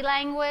body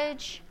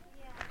language.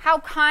 How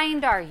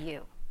kind are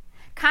you?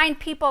 Kind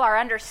people are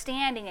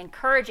understanding,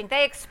 encouraging.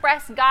 They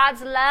express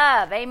God's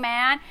love.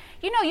 Amen.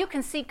 You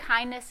can see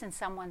kindness in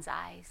someone's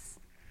eyes.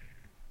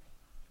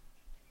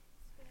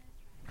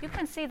 You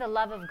can see the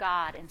love of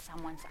God in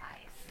someone's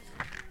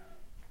eyes.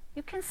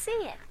 You can see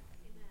it.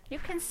 You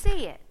can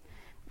see it.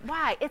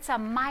 Why? It's a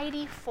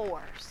mighty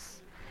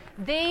force.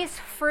 These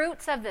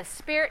fruits of the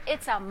Spirit,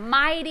 it's a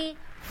mighty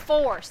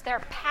force.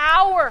 They're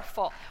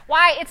powerful.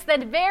 Why? It's the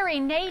very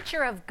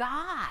nature of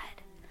God.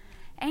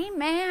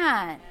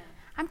 Amen.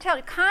 I'm telling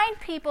you, kind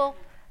people,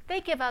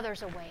 they give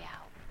others a way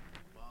out.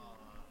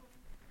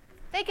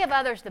 They give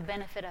others the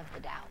benefit of the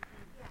doubt.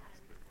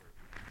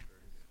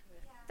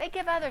 They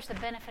give others the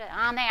benefit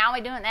of, they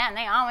always doing that, and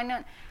they always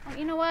doing. Well,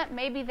 you know what?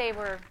 Maybe they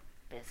were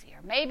busy,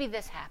 or maybe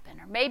this happened,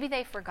 or maybe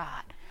they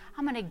forgot.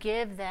 I'm going to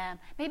give them,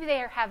 maybe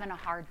they are having a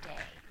hard day.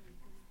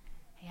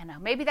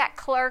 Maybe that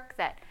clerk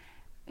that,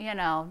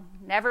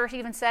 never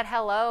even said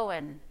hello,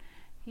 and,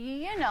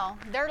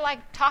 they're like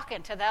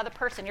talking to the other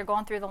person. You're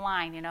going through the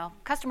line,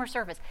 customer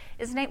service.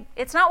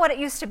 It's not what it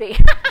used to be,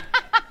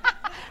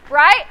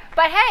 right?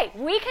 But hey,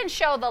 we can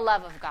show the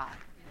love of God.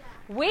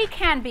 We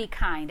can be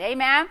kind,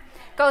 amen?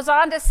 Goes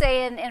on to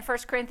say in 1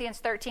 Corinthians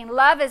 13,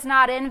 love is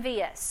not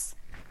envious.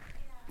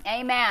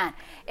 Amen.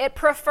 It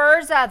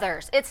prefers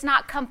others. It's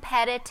not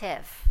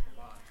competitive,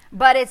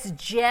 but it's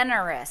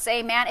generous.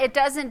 Amen. It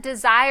doesn't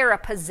desire a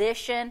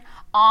position,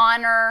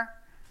 honor.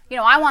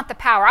 I want the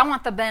power. I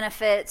want the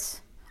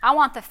benefits. I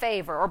want the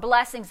favor or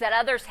blessings that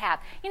others have.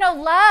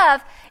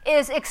 Love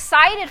is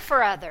excited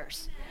for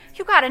others.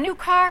 You got a new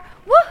car?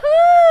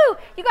 Woohoo!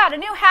 You got a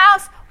new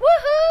house?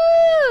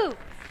 Woohoo!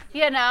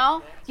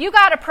 You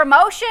got a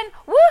promotion?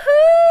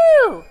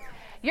 Woohoo!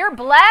 You're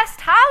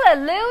blessed?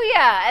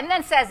 Hallelujah! And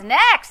then says,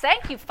 next,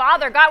 thank you,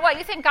 Father God. What,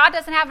 you think God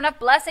doesn't have enough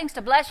blessings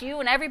to bless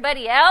you and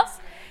everybody else?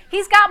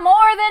 He's got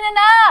more than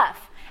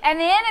enough. And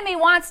the enemy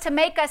wants to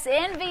make us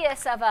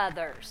envious of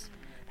others.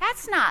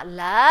 That's not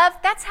love.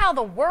 That's how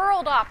the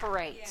world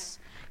operates.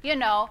 You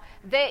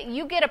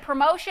get a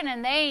promotion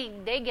and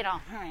they get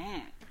on,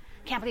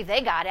 can't believe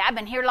they got it. I've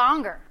been here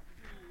longer.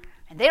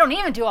 And they don't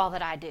even do all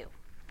that I do.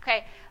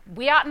 Okay?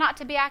 We ought not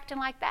to be acting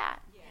like that.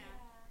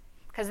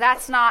 Because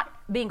that's not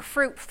being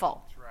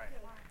fruitful. Right.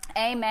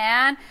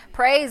 Amen.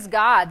 Praise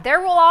God. There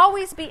will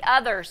always be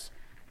others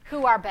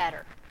who are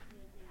better.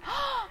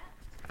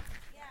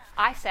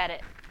 I said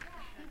it.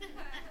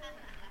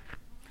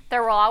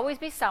 There will always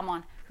be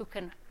someone who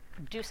can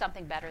do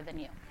something better than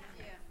you.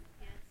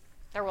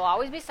 There will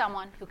always be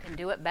someone who can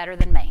do it better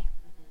than me.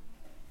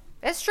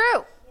 It's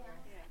true.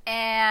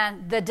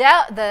 And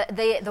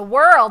the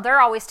world, they're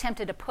always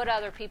tempted to put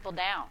other people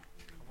down.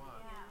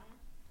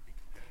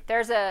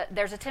 There's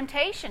a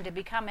temptation to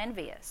become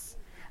envious.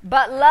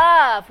 But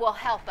love will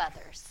help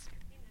others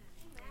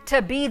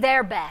to be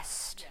their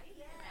best.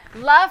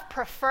 Love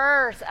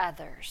prefers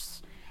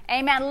others.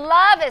 Amen.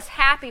 Love is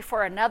happy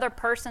for another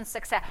person's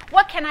success.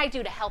 What can I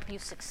do to help you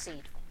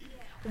succeed?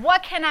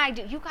 What can I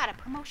do? You got a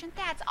promotion?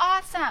 That's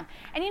awesome.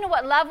 And you know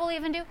what love will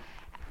even do?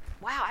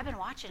 Wow, I've been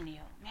watching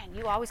you. Man,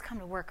 you always come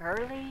to work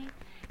early.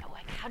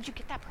 Like, how'd you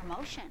get that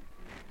promotion?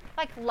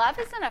 Like, love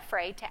isn't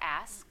afraid to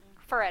ask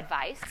for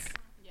advice.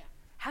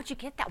 How'd you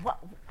get that?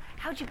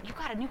 You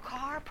got a new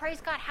car?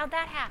 Praise God. How'd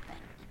that happen?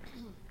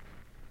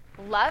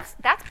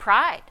 That's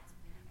pride.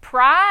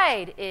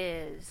 Pride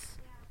is,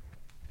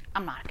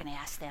 I'm not going to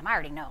ask them. I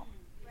already know.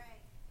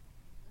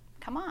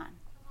 Come on.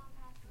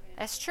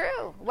 That's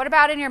true. What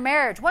about in your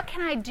marriage? What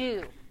can I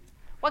do?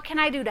 What can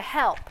I do to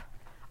help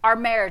our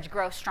marriage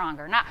grow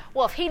stronger? Not,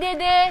 well, if he did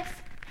this,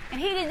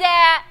 and he did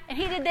that, and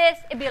he did this,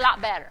 it'd be a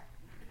lot better.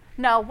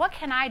 No, what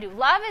can I do?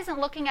 Love isn't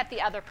looking at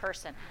the other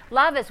person.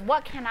 Love is,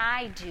 what can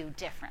I do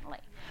differently?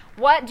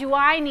 What do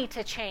I need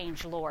to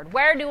change, Lord?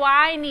 Where do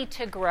I need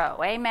to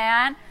grow?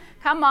 Amen?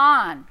 Come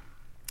on.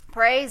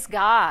 Praise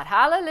God.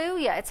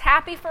 Hallelujah. It's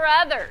happy for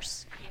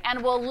others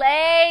and will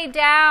lay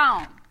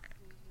down.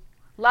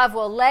 Love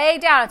will lay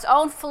down its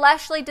own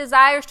fleshly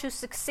desires to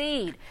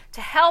succeed,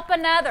 to help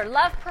another.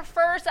 Love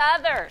prefers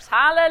others.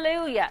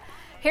 Hallelujah.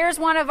 Here's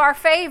one of our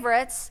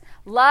favorites.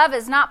 Love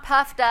is not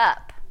puffed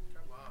up.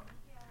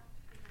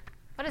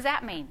 What does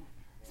that mean?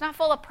 It's not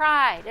full of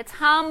pride. It's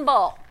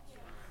humble.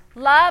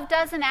 Love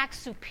doesn't act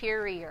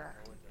superior.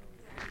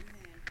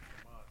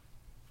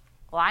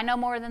 Well, I know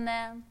more than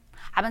them.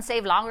 I've been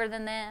saved longer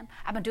than them.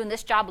 I've been doing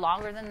this job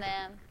longer than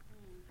them.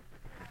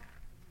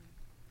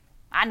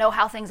 I know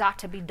how things ought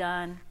to be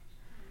done.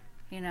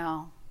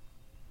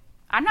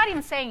 I'm not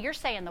even saying you're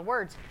saying the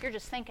words. You're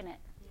just thinking it.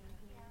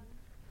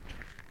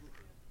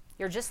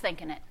 You're just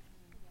thinking it.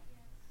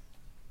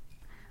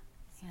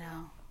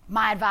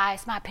 My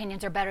advice, my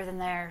opinions are better than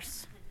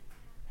theirs.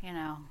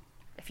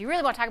 If you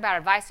really want to talk about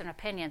advice and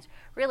opinions,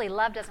 really,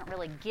 love doesn't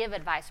really give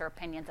advice or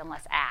opinions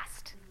unless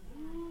asked.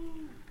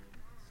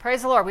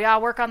 Praise the Lord. We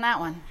all work on that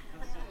one.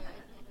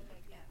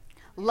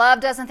 Love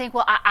doesn't think,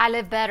 well, I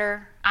live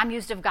better. I'm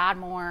used of God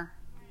more.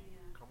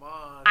 Come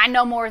on. I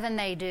know more than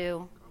they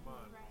do. Come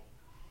on.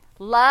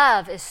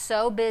 Love is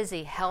so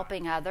busy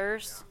helping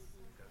others,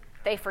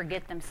 they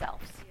forget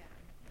themselves.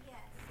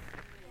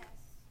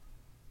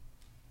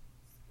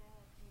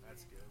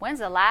 When's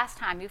the last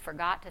time you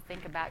forgot to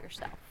think about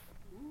yourself?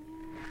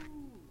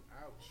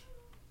 Ouch.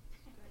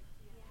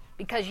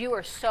 Because you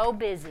are so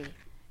busy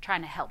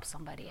trying to help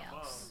somebody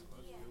else.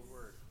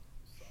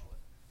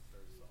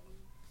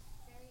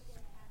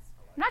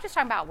 I'm not just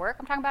talking about work.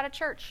 I'm talking about at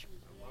church.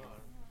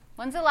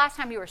 When's the last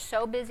time you were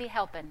so busy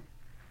helping?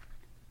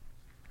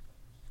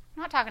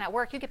 I'm not talking at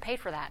work. You get paid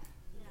for that.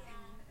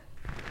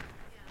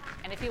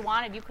 And if you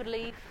wanted, you could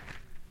leave,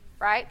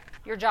 right?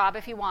 Your job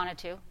if you wanted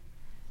to.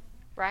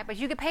 Right? But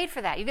you get paid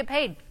for that. You get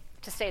paid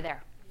to stay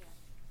there.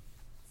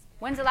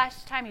 When's the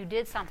last time you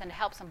did something to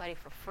help somebody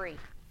for free?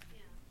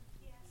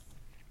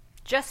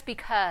 Just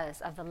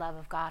because of the love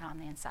of God on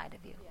the inside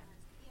of you.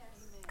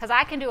 Because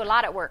I can do a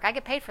lot at work. I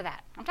get paid for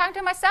that. I'm talking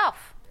to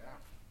myself.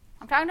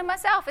 I'm talking to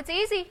myself. It's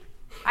easy.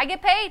 I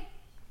get paid.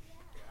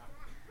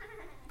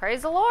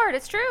 Praise the Lord.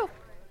 It's true.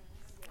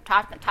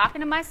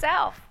 Talking to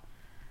myself.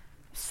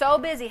 So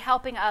busy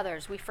helping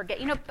others, we forget.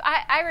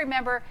 I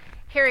remember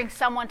hearing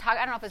someone talk, I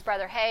don't know if it's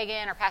Brother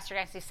Hagin or Pastor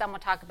Nancy,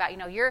 someone talk about,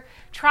 you're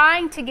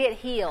trying to get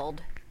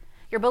healed.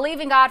 You're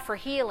believing God for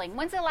healing.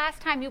 When's the last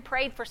time you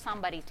prayed for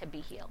somebody to be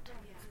healed?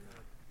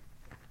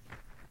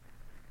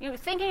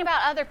 Thinking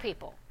about other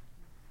people.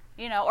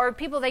 Or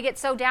people, they get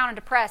so down and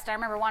depressed. I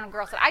remember one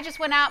girl said, I just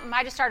went out and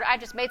I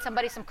just made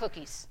somebody some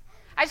cookies.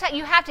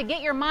 You have to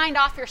get your mind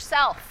off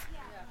yourself.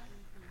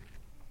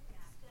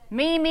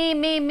 Me,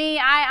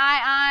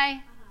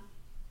 I.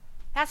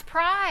 That's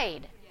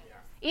pride.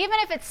 Even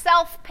if it's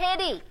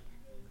self-pity.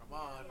 Come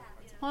on.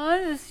 Well,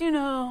 I just,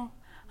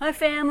 my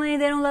family,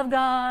 they don't love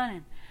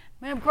God.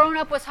 And growing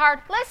up was hard.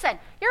 Listen,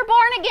 you're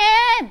born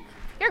again.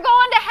 You're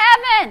going to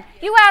heaven.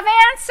 You have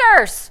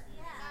answers.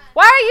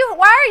 Why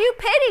are you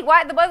pity?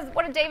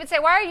 What did David say?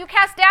 Why are you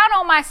cast down,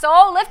 O my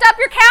soul? Lift up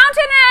your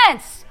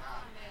countenance.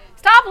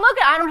 Stop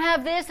looking. I don't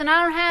have this and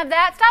I don't have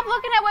that. Stop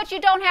looking at what you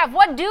don't have.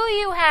 What do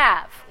you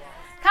have?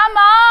 Come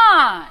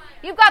on.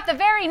 You've got the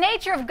very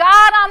nature of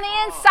God on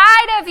the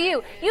inside of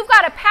you. You've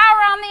got a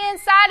power on the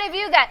inside of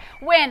you that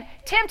when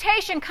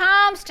temptation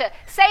comes to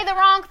say the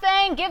wrong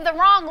thing, give the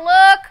wrong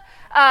look,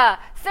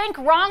 think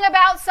wrong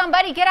about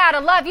somebody, get out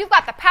of love. You've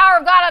got the power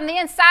of God on the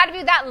inside of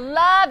you. That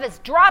love is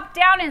dropped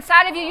down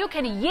inside of you. You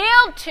can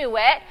yield to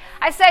it.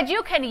 I said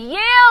you can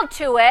yield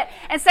to it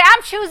and say,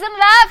 I'm choosing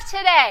love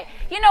today.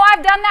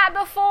 I've done that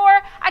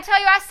before. I tell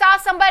you, I saw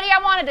somebody,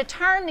 I wanted to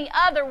turn the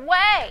other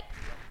way.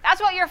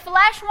 That's what your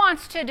flesh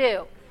wants to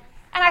do.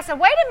 And I said,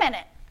 wait a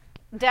minute,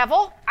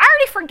 devil. I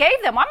already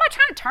forgave them. Why am I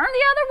trying to turn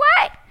the other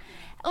way?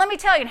 Let me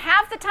tell you,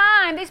 half the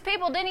time, these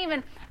people don't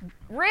even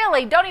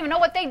know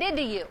what they did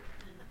to you.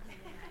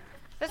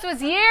 This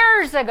was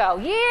years ago.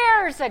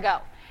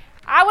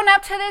 I went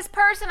up to this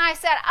person. I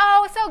said,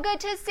 oh, it's so good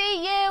to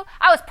see you.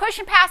 I was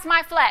pushing past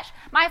my flesh.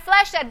 My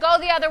flesh said, go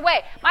the other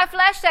way. My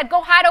flesh said,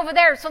 go hide over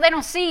there so they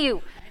don't see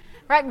you.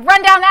 Right?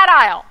 Run down that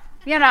aisle.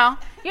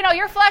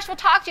 Your flesh will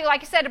talk to you,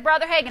 like you said to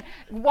Brother Hagin,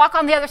 walk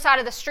on the other side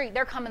of the street.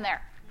 They're coming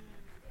there.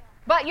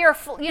 But your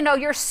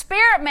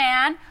spirit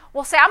man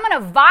will say, I'm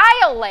going to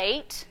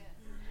violate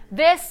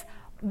this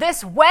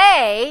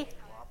way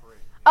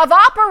of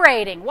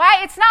operating.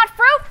 Why? It's not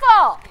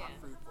fruitful.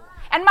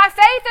 And my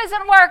faith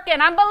isn't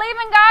working. I'm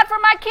believing God for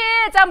my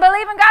kids. I'm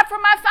believing God for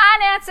my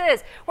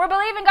finances. We're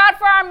believing God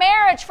for our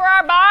marriage, for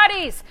our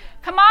bodies.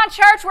 Come on,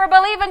 church, we're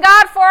believing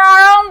God for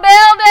our own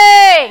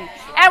building.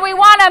 And we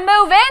want to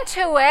move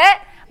into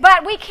it,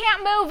 but we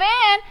can't move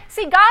in.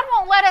 See, God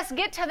won't let us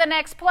get to the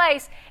next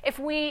place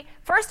if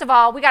first of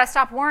all, we got to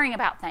stop worrying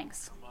about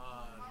things.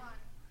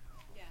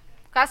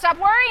 Got to stop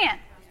worrying.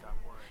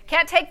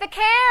 Can't take the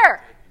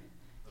care.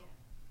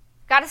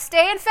 Got to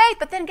stay in faith,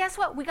 but then guess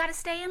what? We got to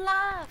stay in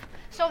love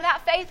so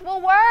that faith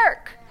will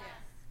work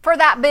for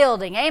that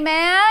building.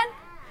 Amen?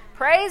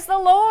 Praise the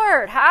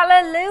Lord.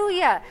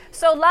 Hallelujah.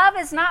 So love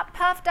is not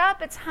puffed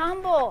up. It's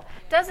humble.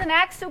 Doesn't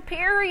act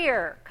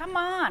superior. Come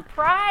on.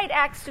 Pride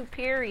acts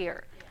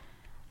superior.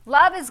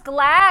 Love is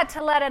glad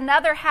to let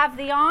another have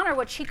the honor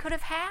which he could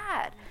have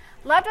had.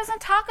 Love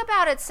doesn't talk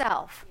about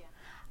itself.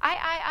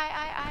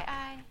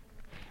 I.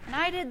 And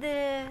I did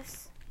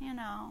this,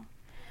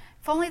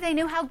 If only they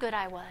knew how good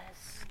I was.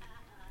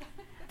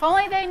 If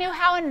only they knew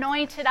how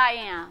anointed I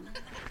am.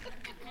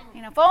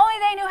 If only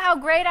they knew how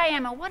great I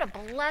am and what a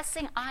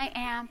blessing I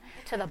am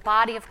to the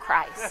body of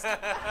Christ.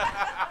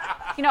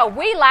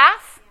 We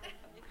laugh,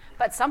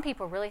 but some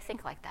people really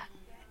think like that.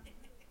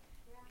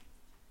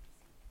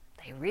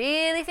 They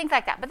really think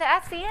like that. But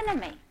that's the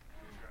enemy.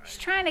 He's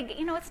trying to,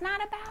 it's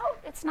not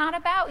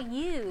about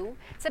you.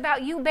 It's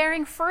about you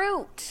bearing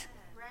fruit.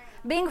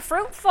 Being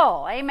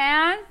fruitful.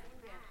 Amen?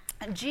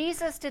 And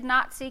Jesus did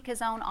not seek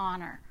his own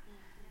honor.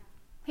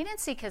 He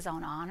didn't seek his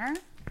own honor.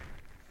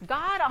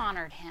 God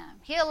honored him.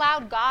 He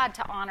allowed God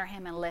to honor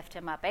him and lift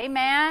him up.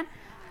 Amen?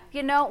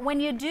 When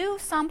you do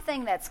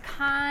something that's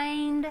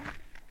kind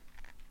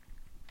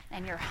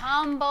and you're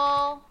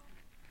humble,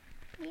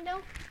 you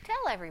don't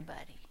tell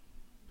everybody.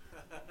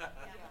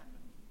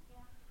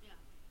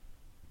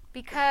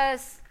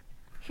 Because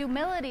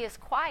humility is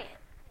quiet.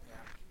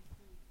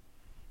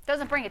 It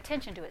doesn't bring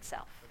attention to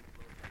itself.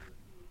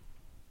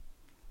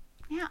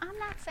 I'm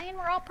not saying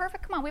we're all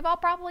perfect. Come on, we've all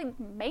probably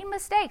made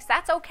mistakes.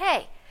 That's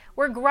okay.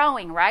 We're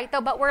growing, right?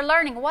 But we're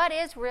learning what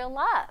is real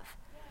love.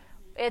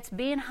 It's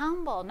being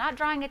humble, not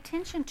drawing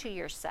attention to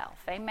yourself.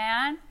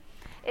 Amen?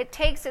 It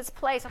takes its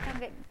place.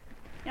 Okay,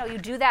 you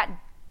do that,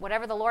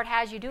 whatever the Lord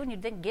has you do, and you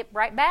then get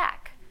right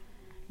back.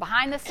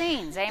 Behind the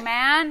scenes.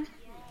 Amen?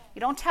 You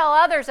don't tell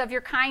others of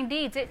your kind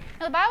deeds.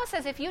 The Bible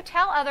says if you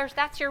tell others,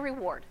 that's your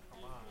reward.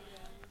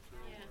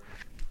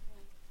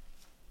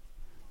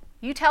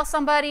 You tell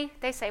somebody,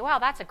 they say, wow,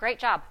 that's a great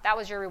job. That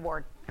was your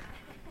reward.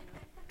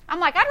 I'm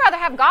like, I'd rather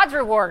have God's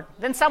reward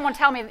than someone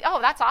tell me, oh,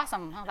 that's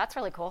awesome. Oh, that's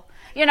really cool.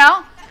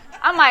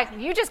 I'm like,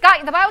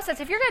 the Bible says,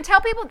 if you're going to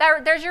tell people,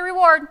 there's your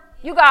reward.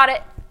 You got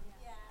it.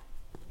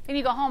 And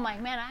you go home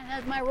like, man,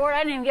 that's my reward.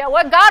 I didn't even get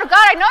what? God,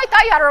 I know you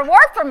thought you had a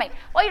reward for me.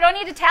 Well, you don't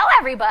need to tell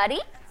everybody.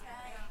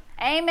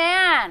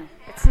 Amen.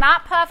 It's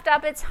not puffed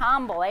up, it's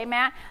humble.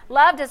 Amen.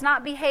 Love does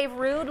not behave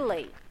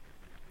rudely.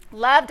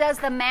 Love does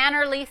the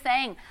mannerly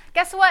thing.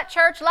 Guess what,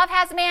 church? Love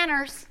has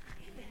manners.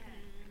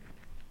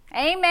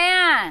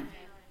 Amen.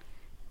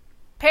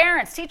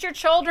 Parents, teach your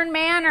children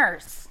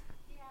manners.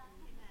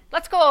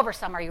 Let's go over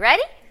some. Are you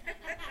ready?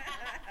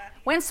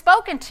 When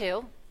spoken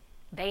to,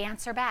 they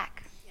answer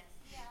back.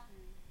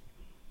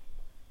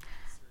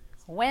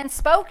 When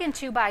spoken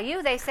to by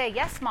you, they say,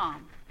 yes,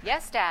 Mom.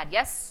 Yes, Dad.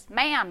 Yes,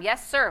 ma'am.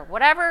 Yes, sir.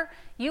 Whatever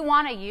you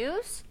want to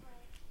use,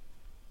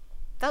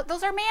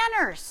 those are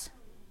manners.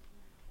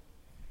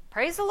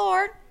 Praise the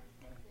Lord.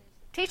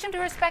 Teach them to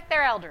respect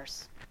their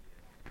elders.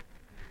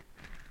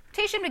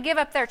 Teach them to give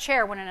up their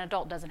chair when an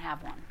adult doesn't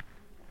have one.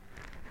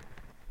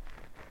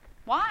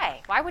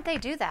 Why? Why would they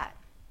do that?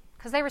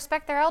 Because they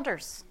respect their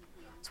elders.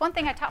 It's one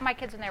thing I taught my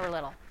kids when they were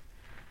little.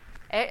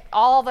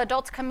 All the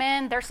adults come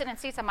in, they're sitting in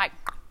seats. I'm like,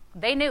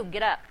 they knew,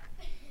 get up.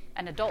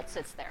 An adult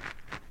sits there.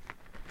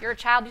 You're a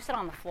child, you sit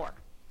on the floor.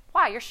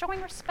 Why? You're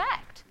showing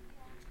respect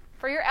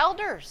for your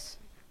elders.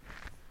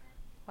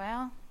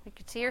 Well, we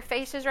can see your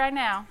faces right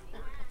now.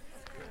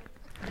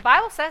 The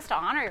Bible says to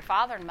honor your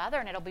father and mother,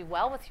 and it'll be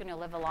well with you and you'll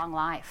live a long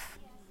life.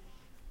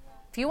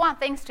 If you want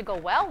things to go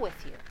well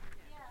with you,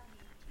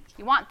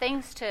 you want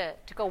things to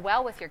go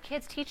well with your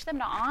kids, teach them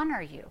to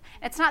honor you.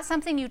 It's not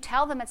something you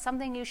tell them, it's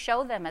something you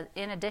show them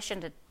in addition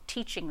to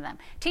teaching them.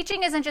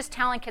 Teaching isn't just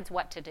telling kids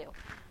what to do.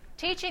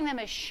 Teaching them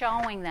is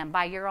showing them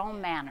by your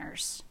own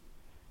manners.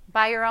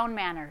 By your own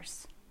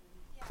manners.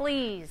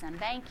 Please and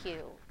thank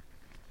you.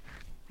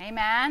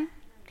 Amen?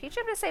 Teach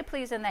them to say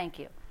please and thank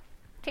you.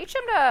 Teach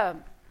them to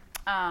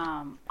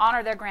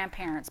honor their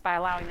grandparents by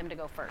allowing them to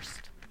go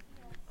first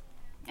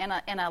in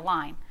a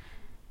line.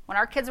 When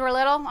our kids were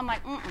little, I'm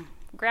like,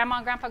 Grandma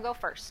and Grandpa go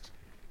first.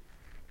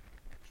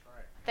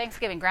 Right.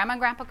 Thanksgiving, Grandma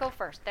and Grandpa go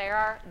first.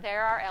 They're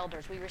our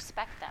elders. We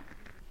respect them.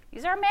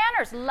 These are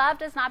manners. Love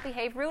does not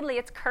behave rudely.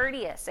 It's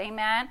courteous.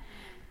 Amen.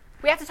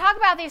 We have to talk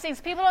about these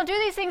things. People don't do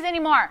these things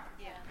anymore.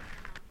 Yeah.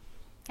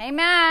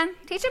 Amen.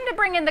 Teach them to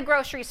bring in the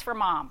groceries for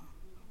Mom.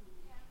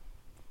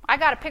 I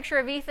got a picture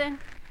of Ethan.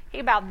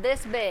 He's about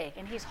this big,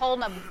 and he's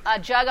holding a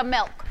jug of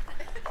milk.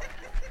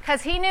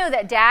 Because he knew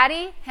that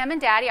him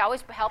and Daddy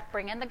always helped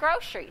bring in the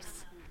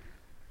groceries.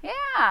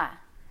 Yeah.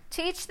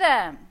 Teach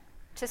them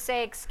to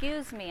say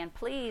excuse me and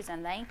please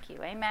and thank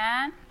you.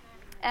 Amen.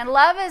 And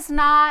love is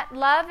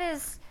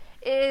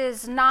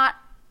not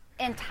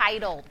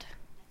entitled.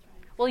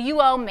 Well, you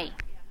owe me.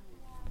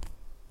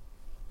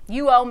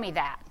 You owe me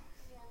that.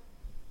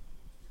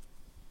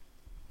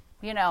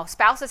 You know,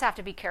 spouses have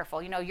to be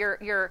careful. You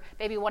know,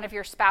 maybe one of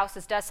your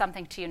spouses does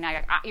something to you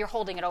now. You're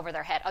holding it over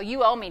their head. Oh,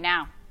 you owe me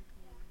now.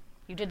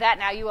 You did that,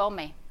 now you owe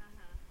me.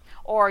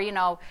 Or, you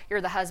know,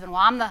 you're the husband.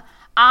 Well,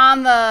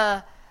 I'm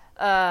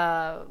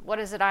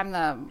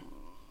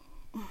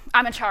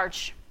in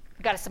charge.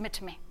 You got to submit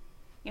to me.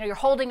 You know, you're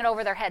holding it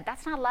over their head.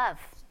 That's not love.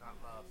 It's not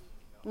love.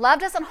 No. Love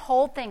doesn't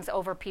hold things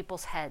over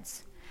people's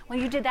heads. Well,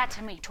 you did that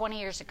to me 20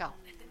 years ago,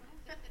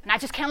 and I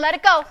just can't let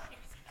it go.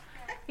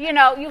 You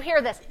know, you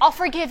hear this. I'll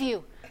forgive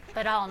you,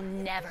 but I'll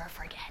never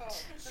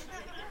forget.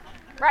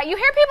 Right? You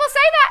hear people say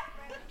that.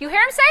 You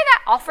hear them say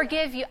that. I'll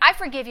forgive you. I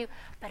forgive you,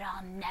 but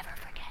I'll never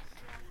forget.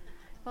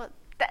 Well,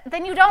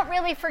 then you don't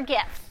really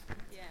forgive.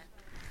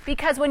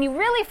 Because when you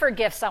really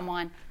forgive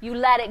someone, you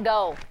let it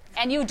go,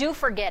 and you do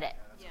forget it.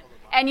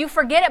 And you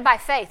forget it by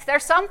faith.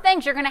 There's some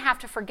things you're going to have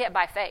to forget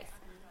by faith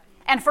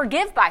and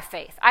forgive by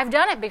faith. I've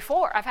done it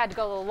before. I've had to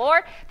go to the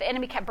Lord. The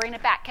enemy kept bringing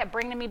it back, kept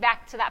bringing me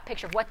back to that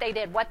picture of what they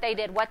did.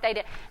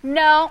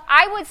 No,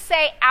 I would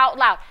say out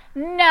loud,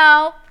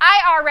 no,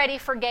 I already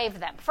forgave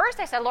them.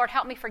 First I said, Lord,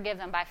 help me forgive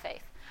them by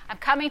faith. I'm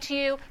coming to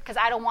you because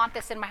I don't want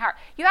this in my heart.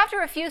 You have to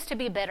refuse to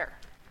be bitter.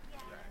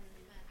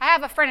 I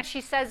have a friend, and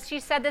she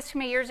said this to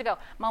me years ago,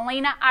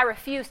 Melina, I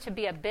refuse to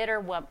be a bitter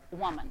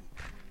woman.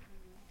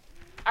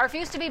 I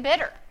refuse to be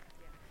bitter.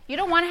 You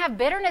don't want to have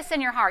bitterness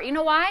in your heart. You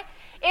know why?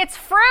 It's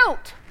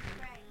fruit.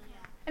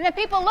 And then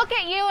people look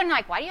at you and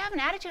like, why do you have an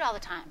attitude all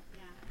the time?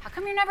 How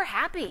come you're never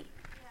happy?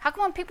 How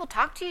come when people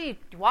talk to you,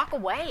 you walk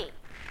away?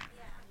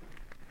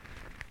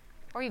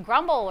 Or you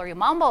grumble or you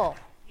mumble.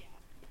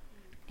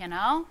 You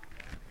know?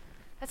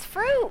 That's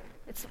fruit.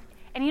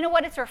 And you know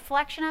what? It's a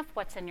reflection of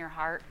what's in your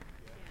heart.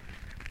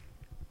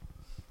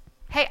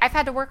 Hey, I've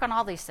had to work on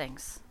all these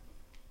things.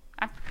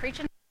 I'm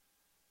preaching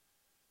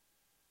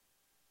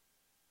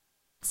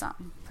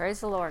something. Praise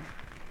the Lord.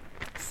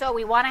 So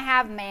we want to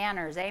have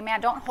manners.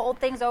 Amen. Don't hold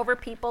things over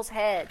people's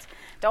heads.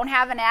 Don't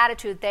have an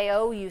attitude they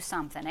owe you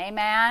something.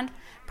 Amen.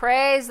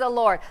 Praise the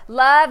Lord.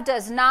 Love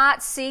does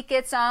not seek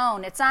its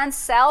own. It's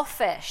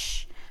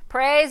unselfish.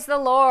 Praise the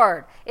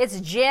Lord.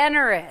 It's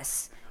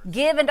generous.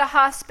 Given to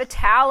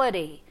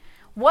hospitality.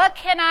 What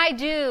can I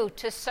do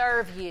to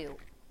serve you?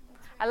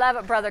 I love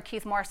what Brother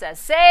Keith Moore says.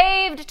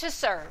 Saved to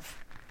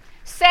serve.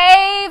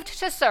 Saved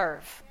to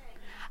serve.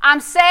 I'm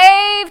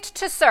saved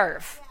to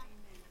serve.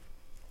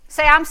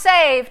 Say, I'm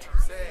saved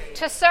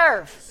to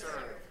serve.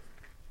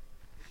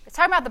 It's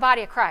talking about the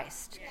body of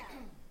Christ.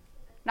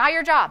 Not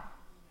your job.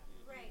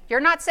 You're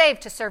not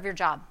saved to serve your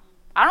job.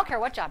 I don't care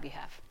what job you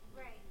have.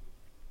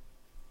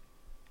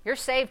 You're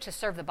saved to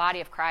serve the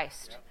body of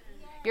Christ.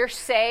 You're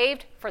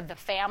saved for the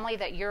family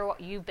that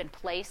you've been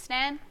placed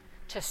in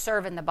to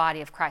serve in the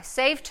body of Christ.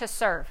 Saved to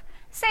serve.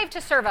 Saved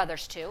to serve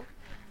others too.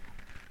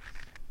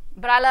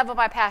 But I love what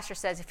my pastor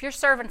says. If you're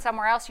serving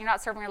somewhere else, you're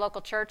not serving your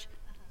local church,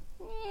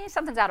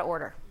 something's out of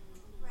order.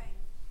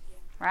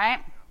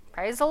 Right?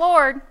 Praise the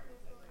Lord.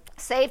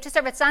 Saved to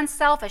serve. It's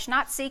unselfish,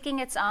 not seeking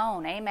its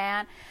own.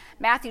 Amen.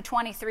 Matthew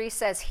 23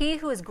 says, he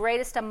who is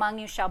greatest among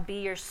you shall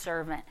be your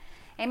servant.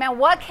 Amen.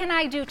 What can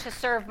I do to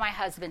serve my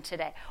husband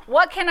today?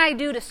 What can I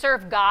do to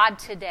serve God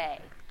today?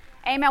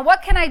 Amen.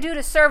 What can I do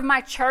to serve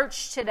my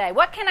church today?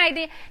 What can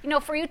I do,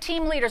 for you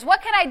team leaders,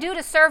 what can I do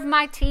to serve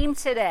my team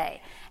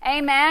today?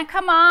 Amen.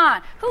 Come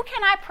on. Who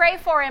can I pray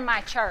for in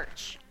my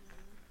church?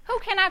 Who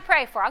can I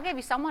pray for? I'll give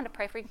you someone to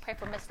pray for. You can pray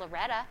for Miss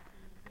Loretta.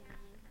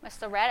 Miss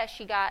Loretta,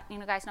 she got, you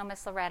guys know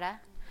Miss Loretta.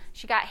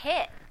 She got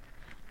hit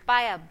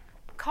by a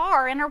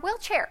car in her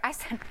wheelchair. I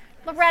said,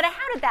 Loretta,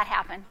 how did that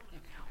happen?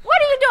 What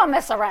are you doing,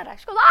 Miss Loretta?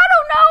 She goes, I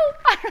don't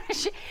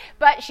know.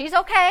 But she's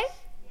okay.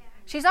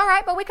 She's all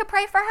right, but we could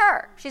pray for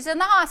her. She's in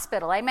the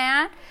hospital,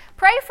 amen?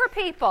 Pray for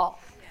people.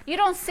 You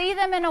don't see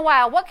them in a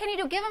while. What can you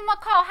do? Give them a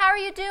call. How are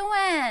you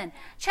doing?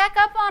 Check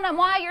up on them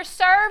while you're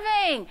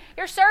serving.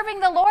 You're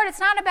serving the Lord. It's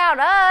not about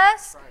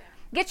us.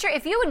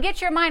 If you would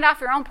get your mind off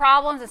your own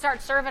problems and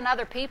start serving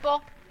other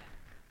people,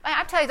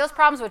 I tell you, those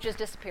problems would just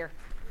disappear.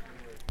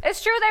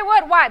 It's true they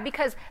would. Why?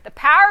 Because the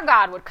power of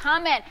God would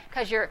come in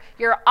because you're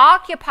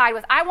occupied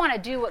with, I want to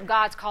do what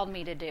God's called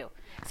me to do.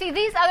 See,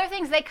 these other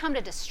things, they come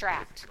to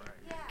distract.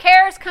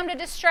 Cares come to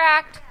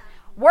distract.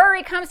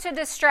 Worry comes to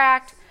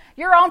distract.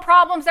 Your own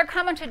problems, they're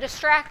coming to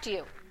distract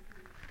you.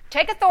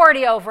 Take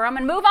authority over them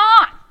and move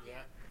on.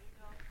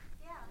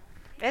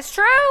 It's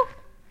true.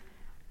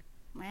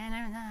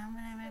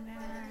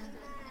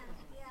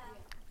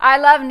 I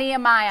love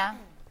Nehemiah.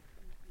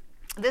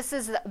 This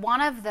is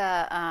one of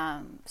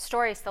the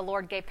stories the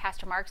Lord gave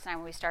Pastor Marks and I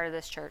when we started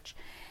this church.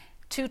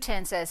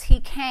 2:10 says, he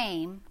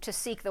came to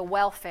seek the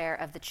welfare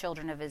of the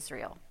children of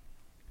Israel.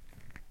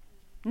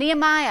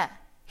 Nehemiah,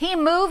 he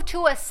moved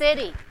to a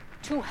city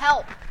to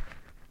help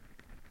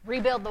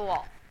rebuild the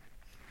wall.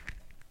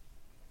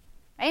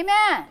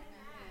 Amen.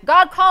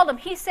 God called him.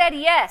 He said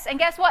yes. And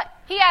guess what?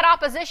 He had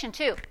opposition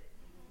too.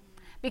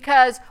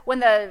 Because when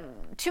the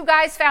two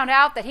guys found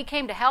out that he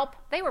came to help,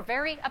 they were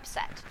very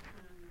upset.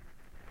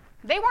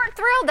 They weren't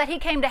thrilled that he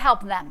came to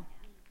help them.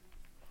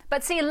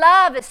 But see,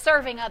 love is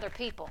serving other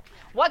people.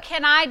 What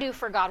can I do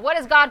for God? What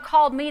has God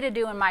called me to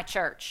do in my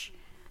church?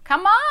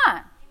 Come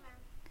on.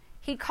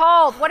 He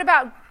called, what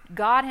about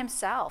God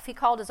himself? He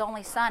called his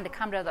only son to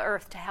come to the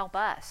earth to help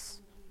us.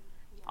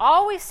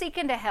 Always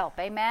seeking to help.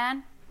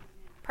 Amen.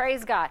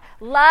 Praise God.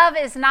 Love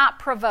is not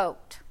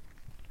provoked.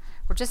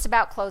 We're just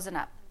about closing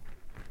up.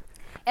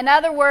 In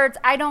other words,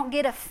 I don't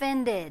get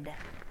offended.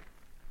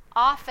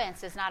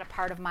 Offense is not a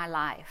part of my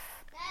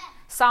life.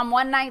 Psalm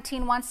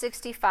 119,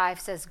 165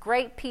 says,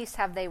 great peace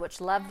have they which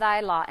love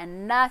thy law,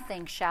 and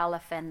nothing shall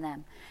offend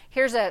them.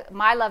 Here's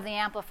my love, the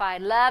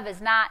Amplified. Love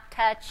is not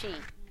touchy.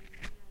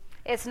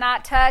 It's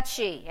not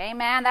touchy.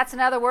 Amen. That's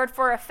another word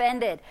for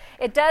offended.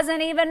 It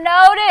doesn't even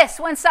notice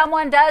when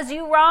someone does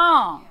you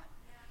wrong.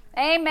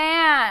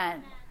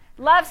 Amen.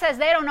 Love says,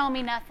 they don't owe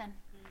me nothing.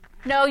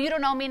 No, you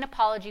don't owe me an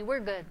apology. We're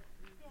good.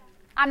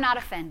 I'm not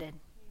offended.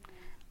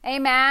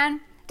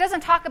 Amen. Doesn't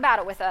talk about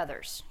it with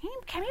others.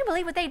 Can you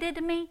believe what they did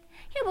to me?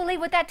 Can you believe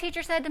what that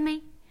teacher said to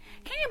me?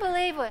 Can you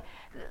believe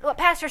what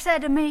pastor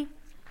said to me?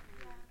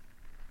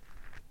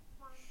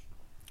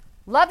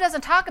 Love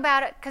doesn't talk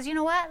about it because you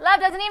know what? Love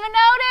doesn't even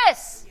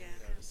notice.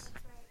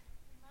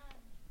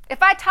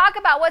 If I talk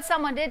about what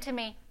someone did to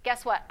me,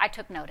 guess what? I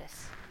took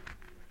notice.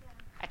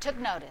 I took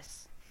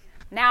notice.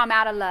 Now I'm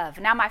out of love.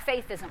 Now my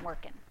faith isn't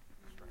working.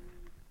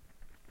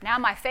 Now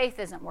my faith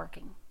isn't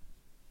working.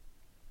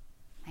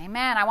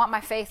 Amen. I want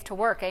my faith to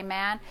work.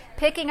 Amen.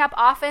 Picking up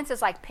offense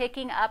is like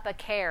picking up a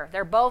care.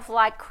 They're both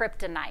like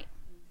kryptonite.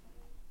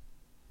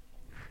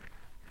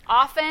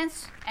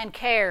 Offense and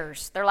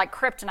cares, they're like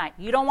kryptonite.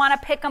 You don't want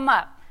to pick them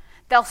up.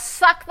 They'll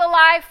suck the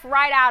life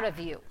right out of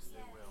you.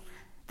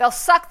 They'll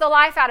suck the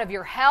life out of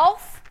your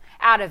health,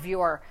 out of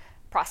your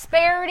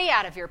prosperity,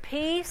 out of your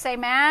peace.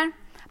 Amen.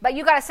 But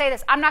you got to say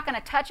this, I'm not going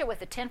to touch it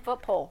with a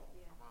 10-foot pole.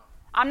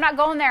 I'm not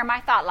going there in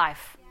my thought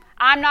life.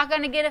 I'm not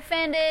going to get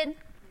offended.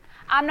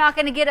 I'm not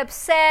going to get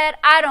upset.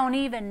 I don't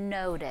even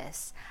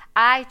notice.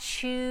 I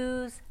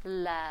choose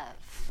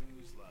love.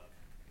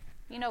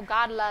 You know,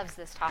 God loves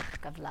this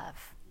topic of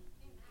love.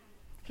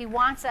 He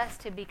wants us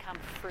to become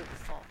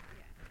fruitful.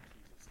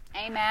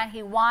 Amen.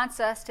 He wants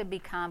us to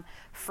become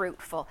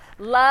fruitful.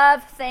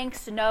 Love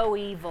thinks no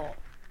evil.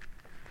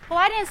 Well,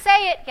 I didn't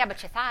say it. Yeah,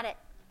 but you thought it.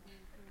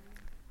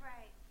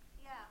 Right.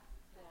 Yeah.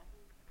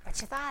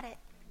 But you thought it.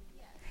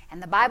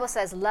 And the Bible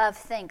says love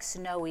thinks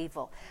no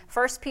evil.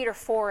 1 Peter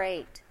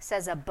 4:8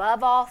 says,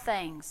 above all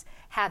things,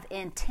 have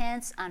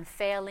intense,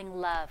 unfailing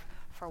love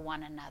for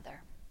one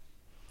another.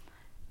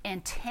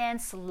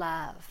 intense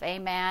love.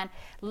 Amen.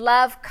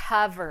 Love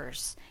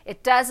covers.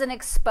 It doesn't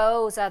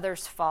expose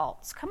others'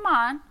 faults. Come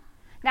on.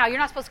 Now, you're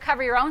not supposed to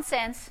cover your own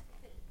sins.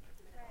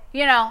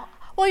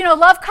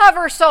 Love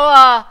covers, so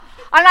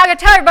I'm not going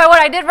to tell everybody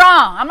what I did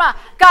wrong.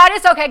 God,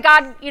 it's okay.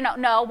 God,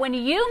 no. When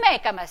you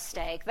make a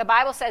mistake, the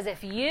Bible says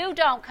if you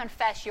don't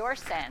confess your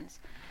sins,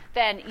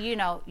 then, you're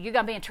going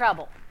to be in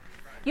trouble.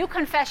 You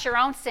confess your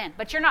own sin,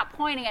 but you're not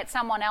pointing at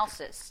someone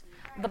else's.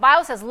 The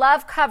Bible says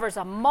love covers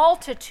a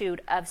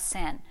multitude of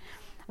sin.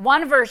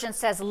 One version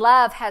says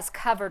love has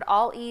covered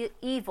all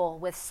evil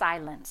with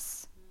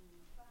silence.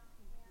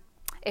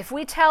 If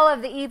we tell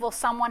of the evil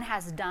someone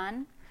has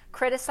done,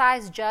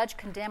 criticize, judge,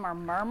 condemn, or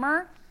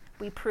murmur,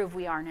 we prove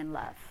we aren't in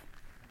love.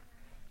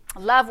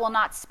 Love will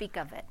not speak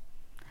of it.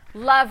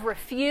 Love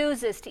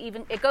refuses to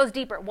even, it goes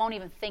deeper, it won't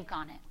even think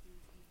on it.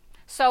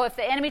 So if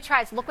the enemy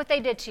tries, look what they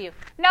did to you.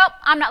 Nope,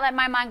 I'm not letting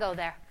my mind go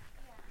there.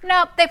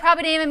 Nope, they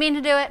probably didn't even mean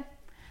to do it.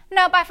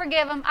 Nope, I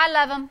forgive them, I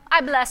love them,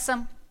 I bless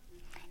them.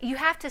 You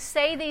have to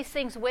say these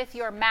things with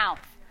your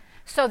mouth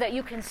so that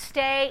you can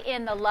stay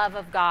in the love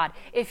of God.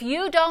 If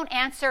you don't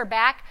answer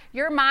back,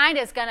 your mind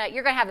is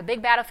you're going to have a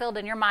big battlefield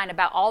in your mind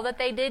about all that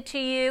they did to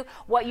you,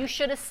 what you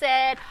should have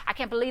said. I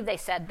can't believe they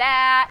said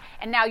that.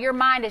 And now your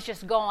mind is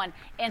just going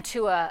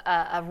into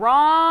a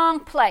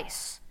wrong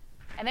place.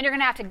 And then you're going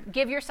to have to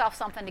give yourself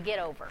something to get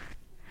over.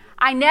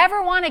 I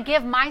never want to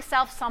give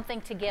myself something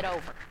to get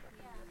over.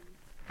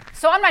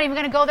 So I'm not even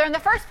going to go there in the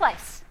first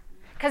place.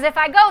 Because if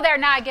I go there,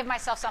 now I give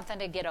myself something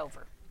to get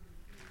over.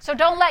 So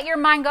don't let your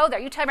mind go there.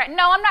 You tell me,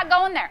 no, I'm not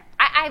going there.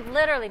 I've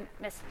literally,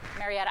 Miss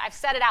Marietta, I've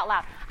said it out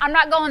loud. I'm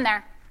not going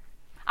there.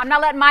 I'm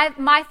not letting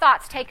my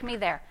thoughts take me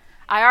there.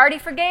 I already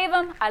forgave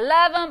them. I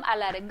love them. I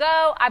let it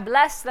go. I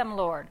bless them,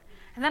 Lord.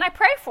 And then I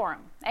pray for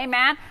them.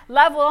 Amen.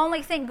 Love will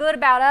only think good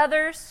about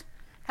others.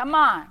 Come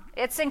on.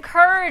 It's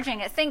encouraging.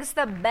 It thinks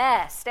the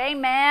best.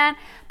 Amen.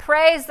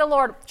 Praise the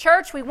Lord.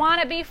 Church, we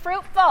want to be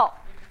fruitful.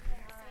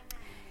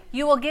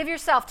 You will give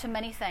yourself to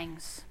many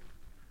things.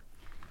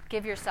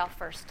 Give yourself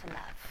first to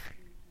love.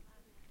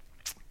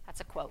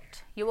 That's a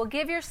quote. You will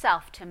give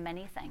yourself to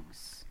many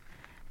things,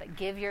 but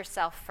give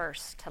yourself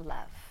first to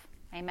love.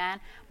 Amen.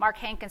 Mark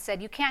Hankins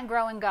said, you can't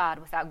grow in God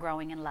without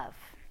growing in love.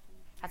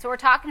 That's what we're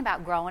talking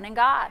about, growing in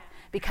God,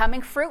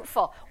 becoming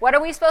fruitful. What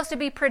are we supposed to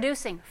be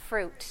producing?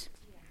 Fruit.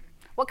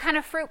 What kind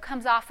of fruit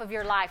comes off of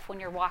your life when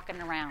you're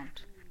walking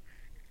around?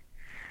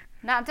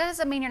 Now, that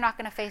doesn't mean you're not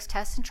going to face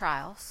tests and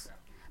trials,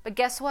 but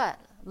guess what?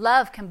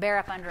 Love can bear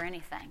up under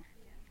anything.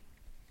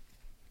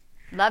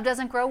 Love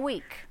doesn't grow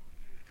weak.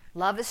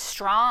 Love is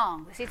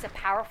strong. See, it's a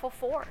powerful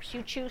force.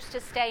 You choose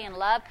to stay in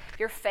love.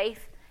 Your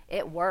faith,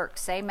 it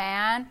works.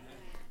 Amen.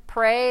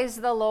 Praise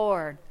the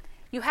Lord.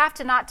 You have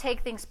to not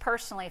take things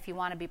personally if you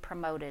want to be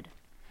promoted.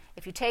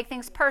 If you take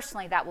things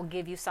personally, that will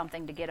give you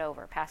something to get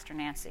over. Pastor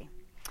Nancy.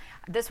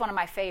 This is one of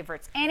my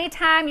favorites.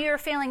 Anytime you're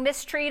feeling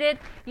mistreated,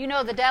 you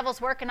know the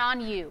devil's working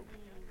on you.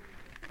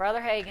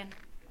 Brother Hagin.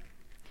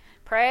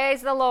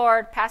 Praise the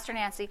Lord. Pastor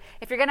Nancy.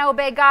 If you're going to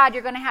obey God,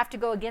 you're going to have to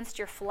go against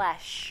your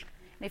flesh.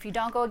 And if you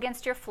don't go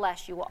against your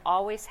flesh, you will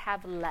always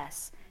have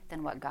less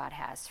than what God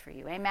has for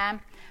you.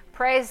 Amen.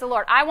 Praise the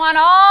Lord. I want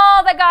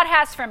all that God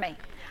has for me.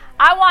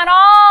 I want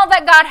all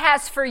that God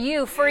has for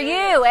you.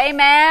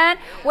 Amen.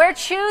 We're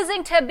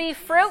choosing to be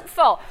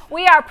fruitful.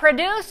 We are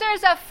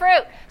producers of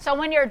fruit. So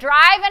when you're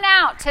driving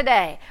out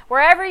today,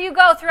 wherever you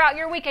go throughout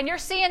your week, and you're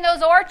seeing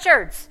those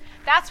orchards,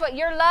 that's what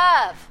your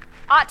love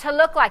ought to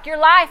look like. Your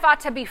life ought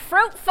to be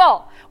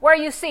fruitful. Where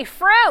you see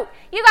fruit,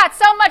 you got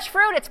so much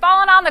fruit, it's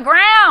falling on the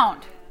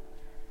ground.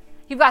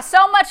 You've got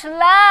so much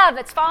love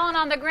that's falling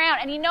on the ground.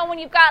 And you know when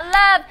you've got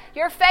love,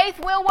 your faith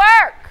will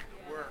work.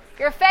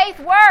 Your faith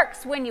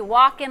works when you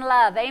walk in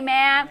love.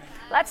 Amen.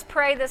 Let's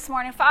pray this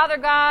morning. Father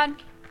God,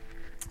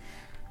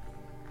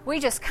 we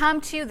just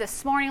come to you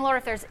this morning, Lord.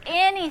 If there's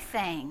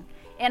anything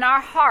in our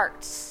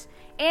hearts,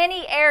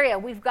 any area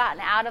we've gotten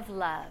out of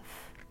love,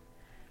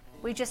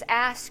 we just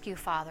ask you,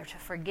 Father, to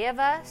forgive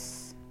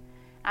us.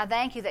 I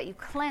thank you that you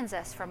cleanse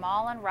us from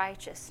all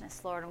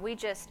unrighteousness, Lord. And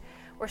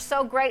we're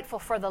so grateful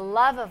for the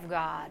love of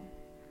God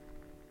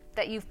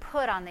that you've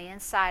put on the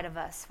inside of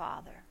us,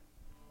 Father.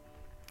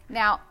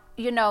 Now,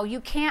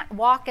 you can't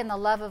walk in the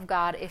love of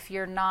God if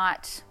you're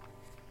not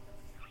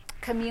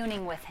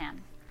communing with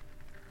him.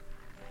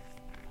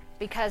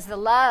 Because the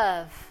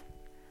love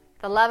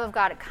of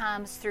God, it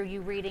comes through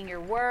you reading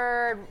your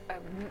word,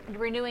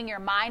 renewing your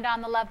mind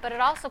on the love, but it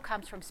also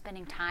comes from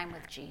spending time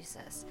with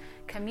Jesus,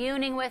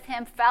 communing with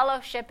him,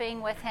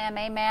 fellowshipping with him,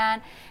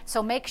 amen.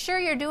 So make sure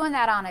you're doing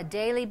that on a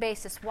daily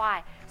basis.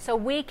 Why? So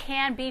we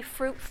can be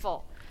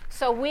fruitful,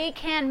 so we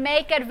can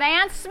make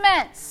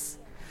advancements.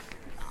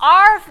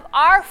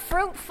 Our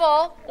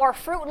fruitful or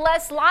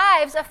fruitless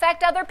lives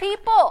affect other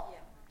people.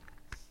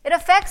 It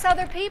affects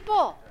other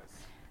people.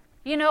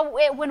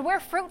 When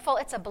we're fruitful,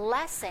 it's a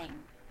blessing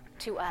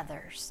to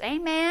others.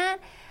 Amen.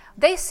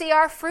 They see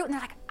our fruit and they're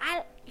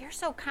like, you're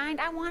so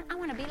kind. I want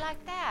to be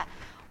like that.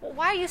 Well,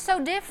 why are you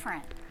so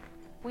different?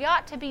 We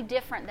ought to be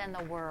different than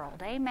the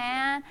world.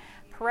 Amen.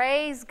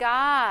 Praise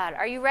God.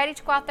 Are you ready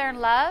to go out there and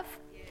love?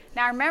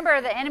 Now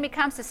remember, the enemy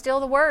comes to steal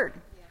the word.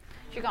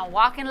 You're going to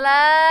walk in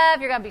love.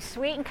 You're going to be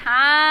sweet and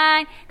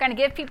kind. You're going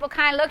to give people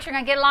kind looks. You're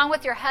going to get along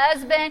with your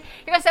husband.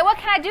 You're going to say, what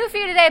can I do for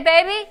you today,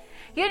 baby?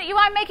 You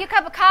want to make you a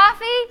cup of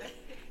coffee?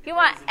 You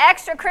want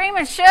extra cream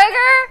and sugar?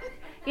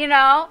 You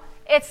know,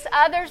 it's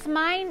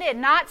others-minded,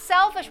 not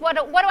selfish. What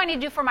do I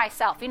need to do for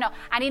myself? You know,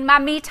 I need my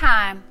me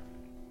time.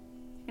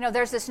 You know,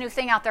 there's this new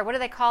thing out there. What do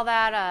they call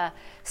that?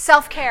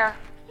 Self-care.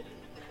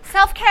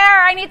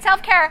 Self-care. I need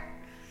self-care.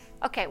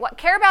 Okay,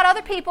 care about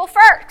other people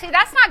first. See,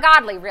 that's not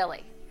godly,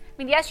 really. I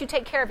mean, yes, you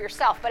take care of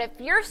yourself, but if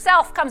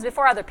yourself comes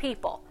before other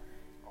people,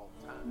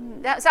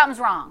 something's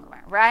wrong,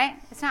 right?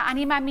 It's not, I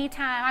need my me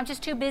time. I'm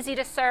just too busy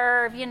to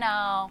serve, you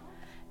know.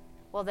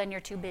 Well, then you're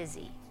too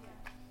busy.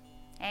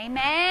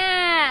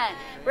 Amen.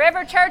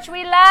 River Church,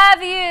 we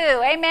love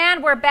you.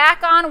 Amen. We're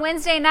back on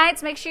Wednesday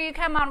nights. Make sure you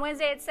come on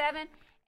Wednesday at 7.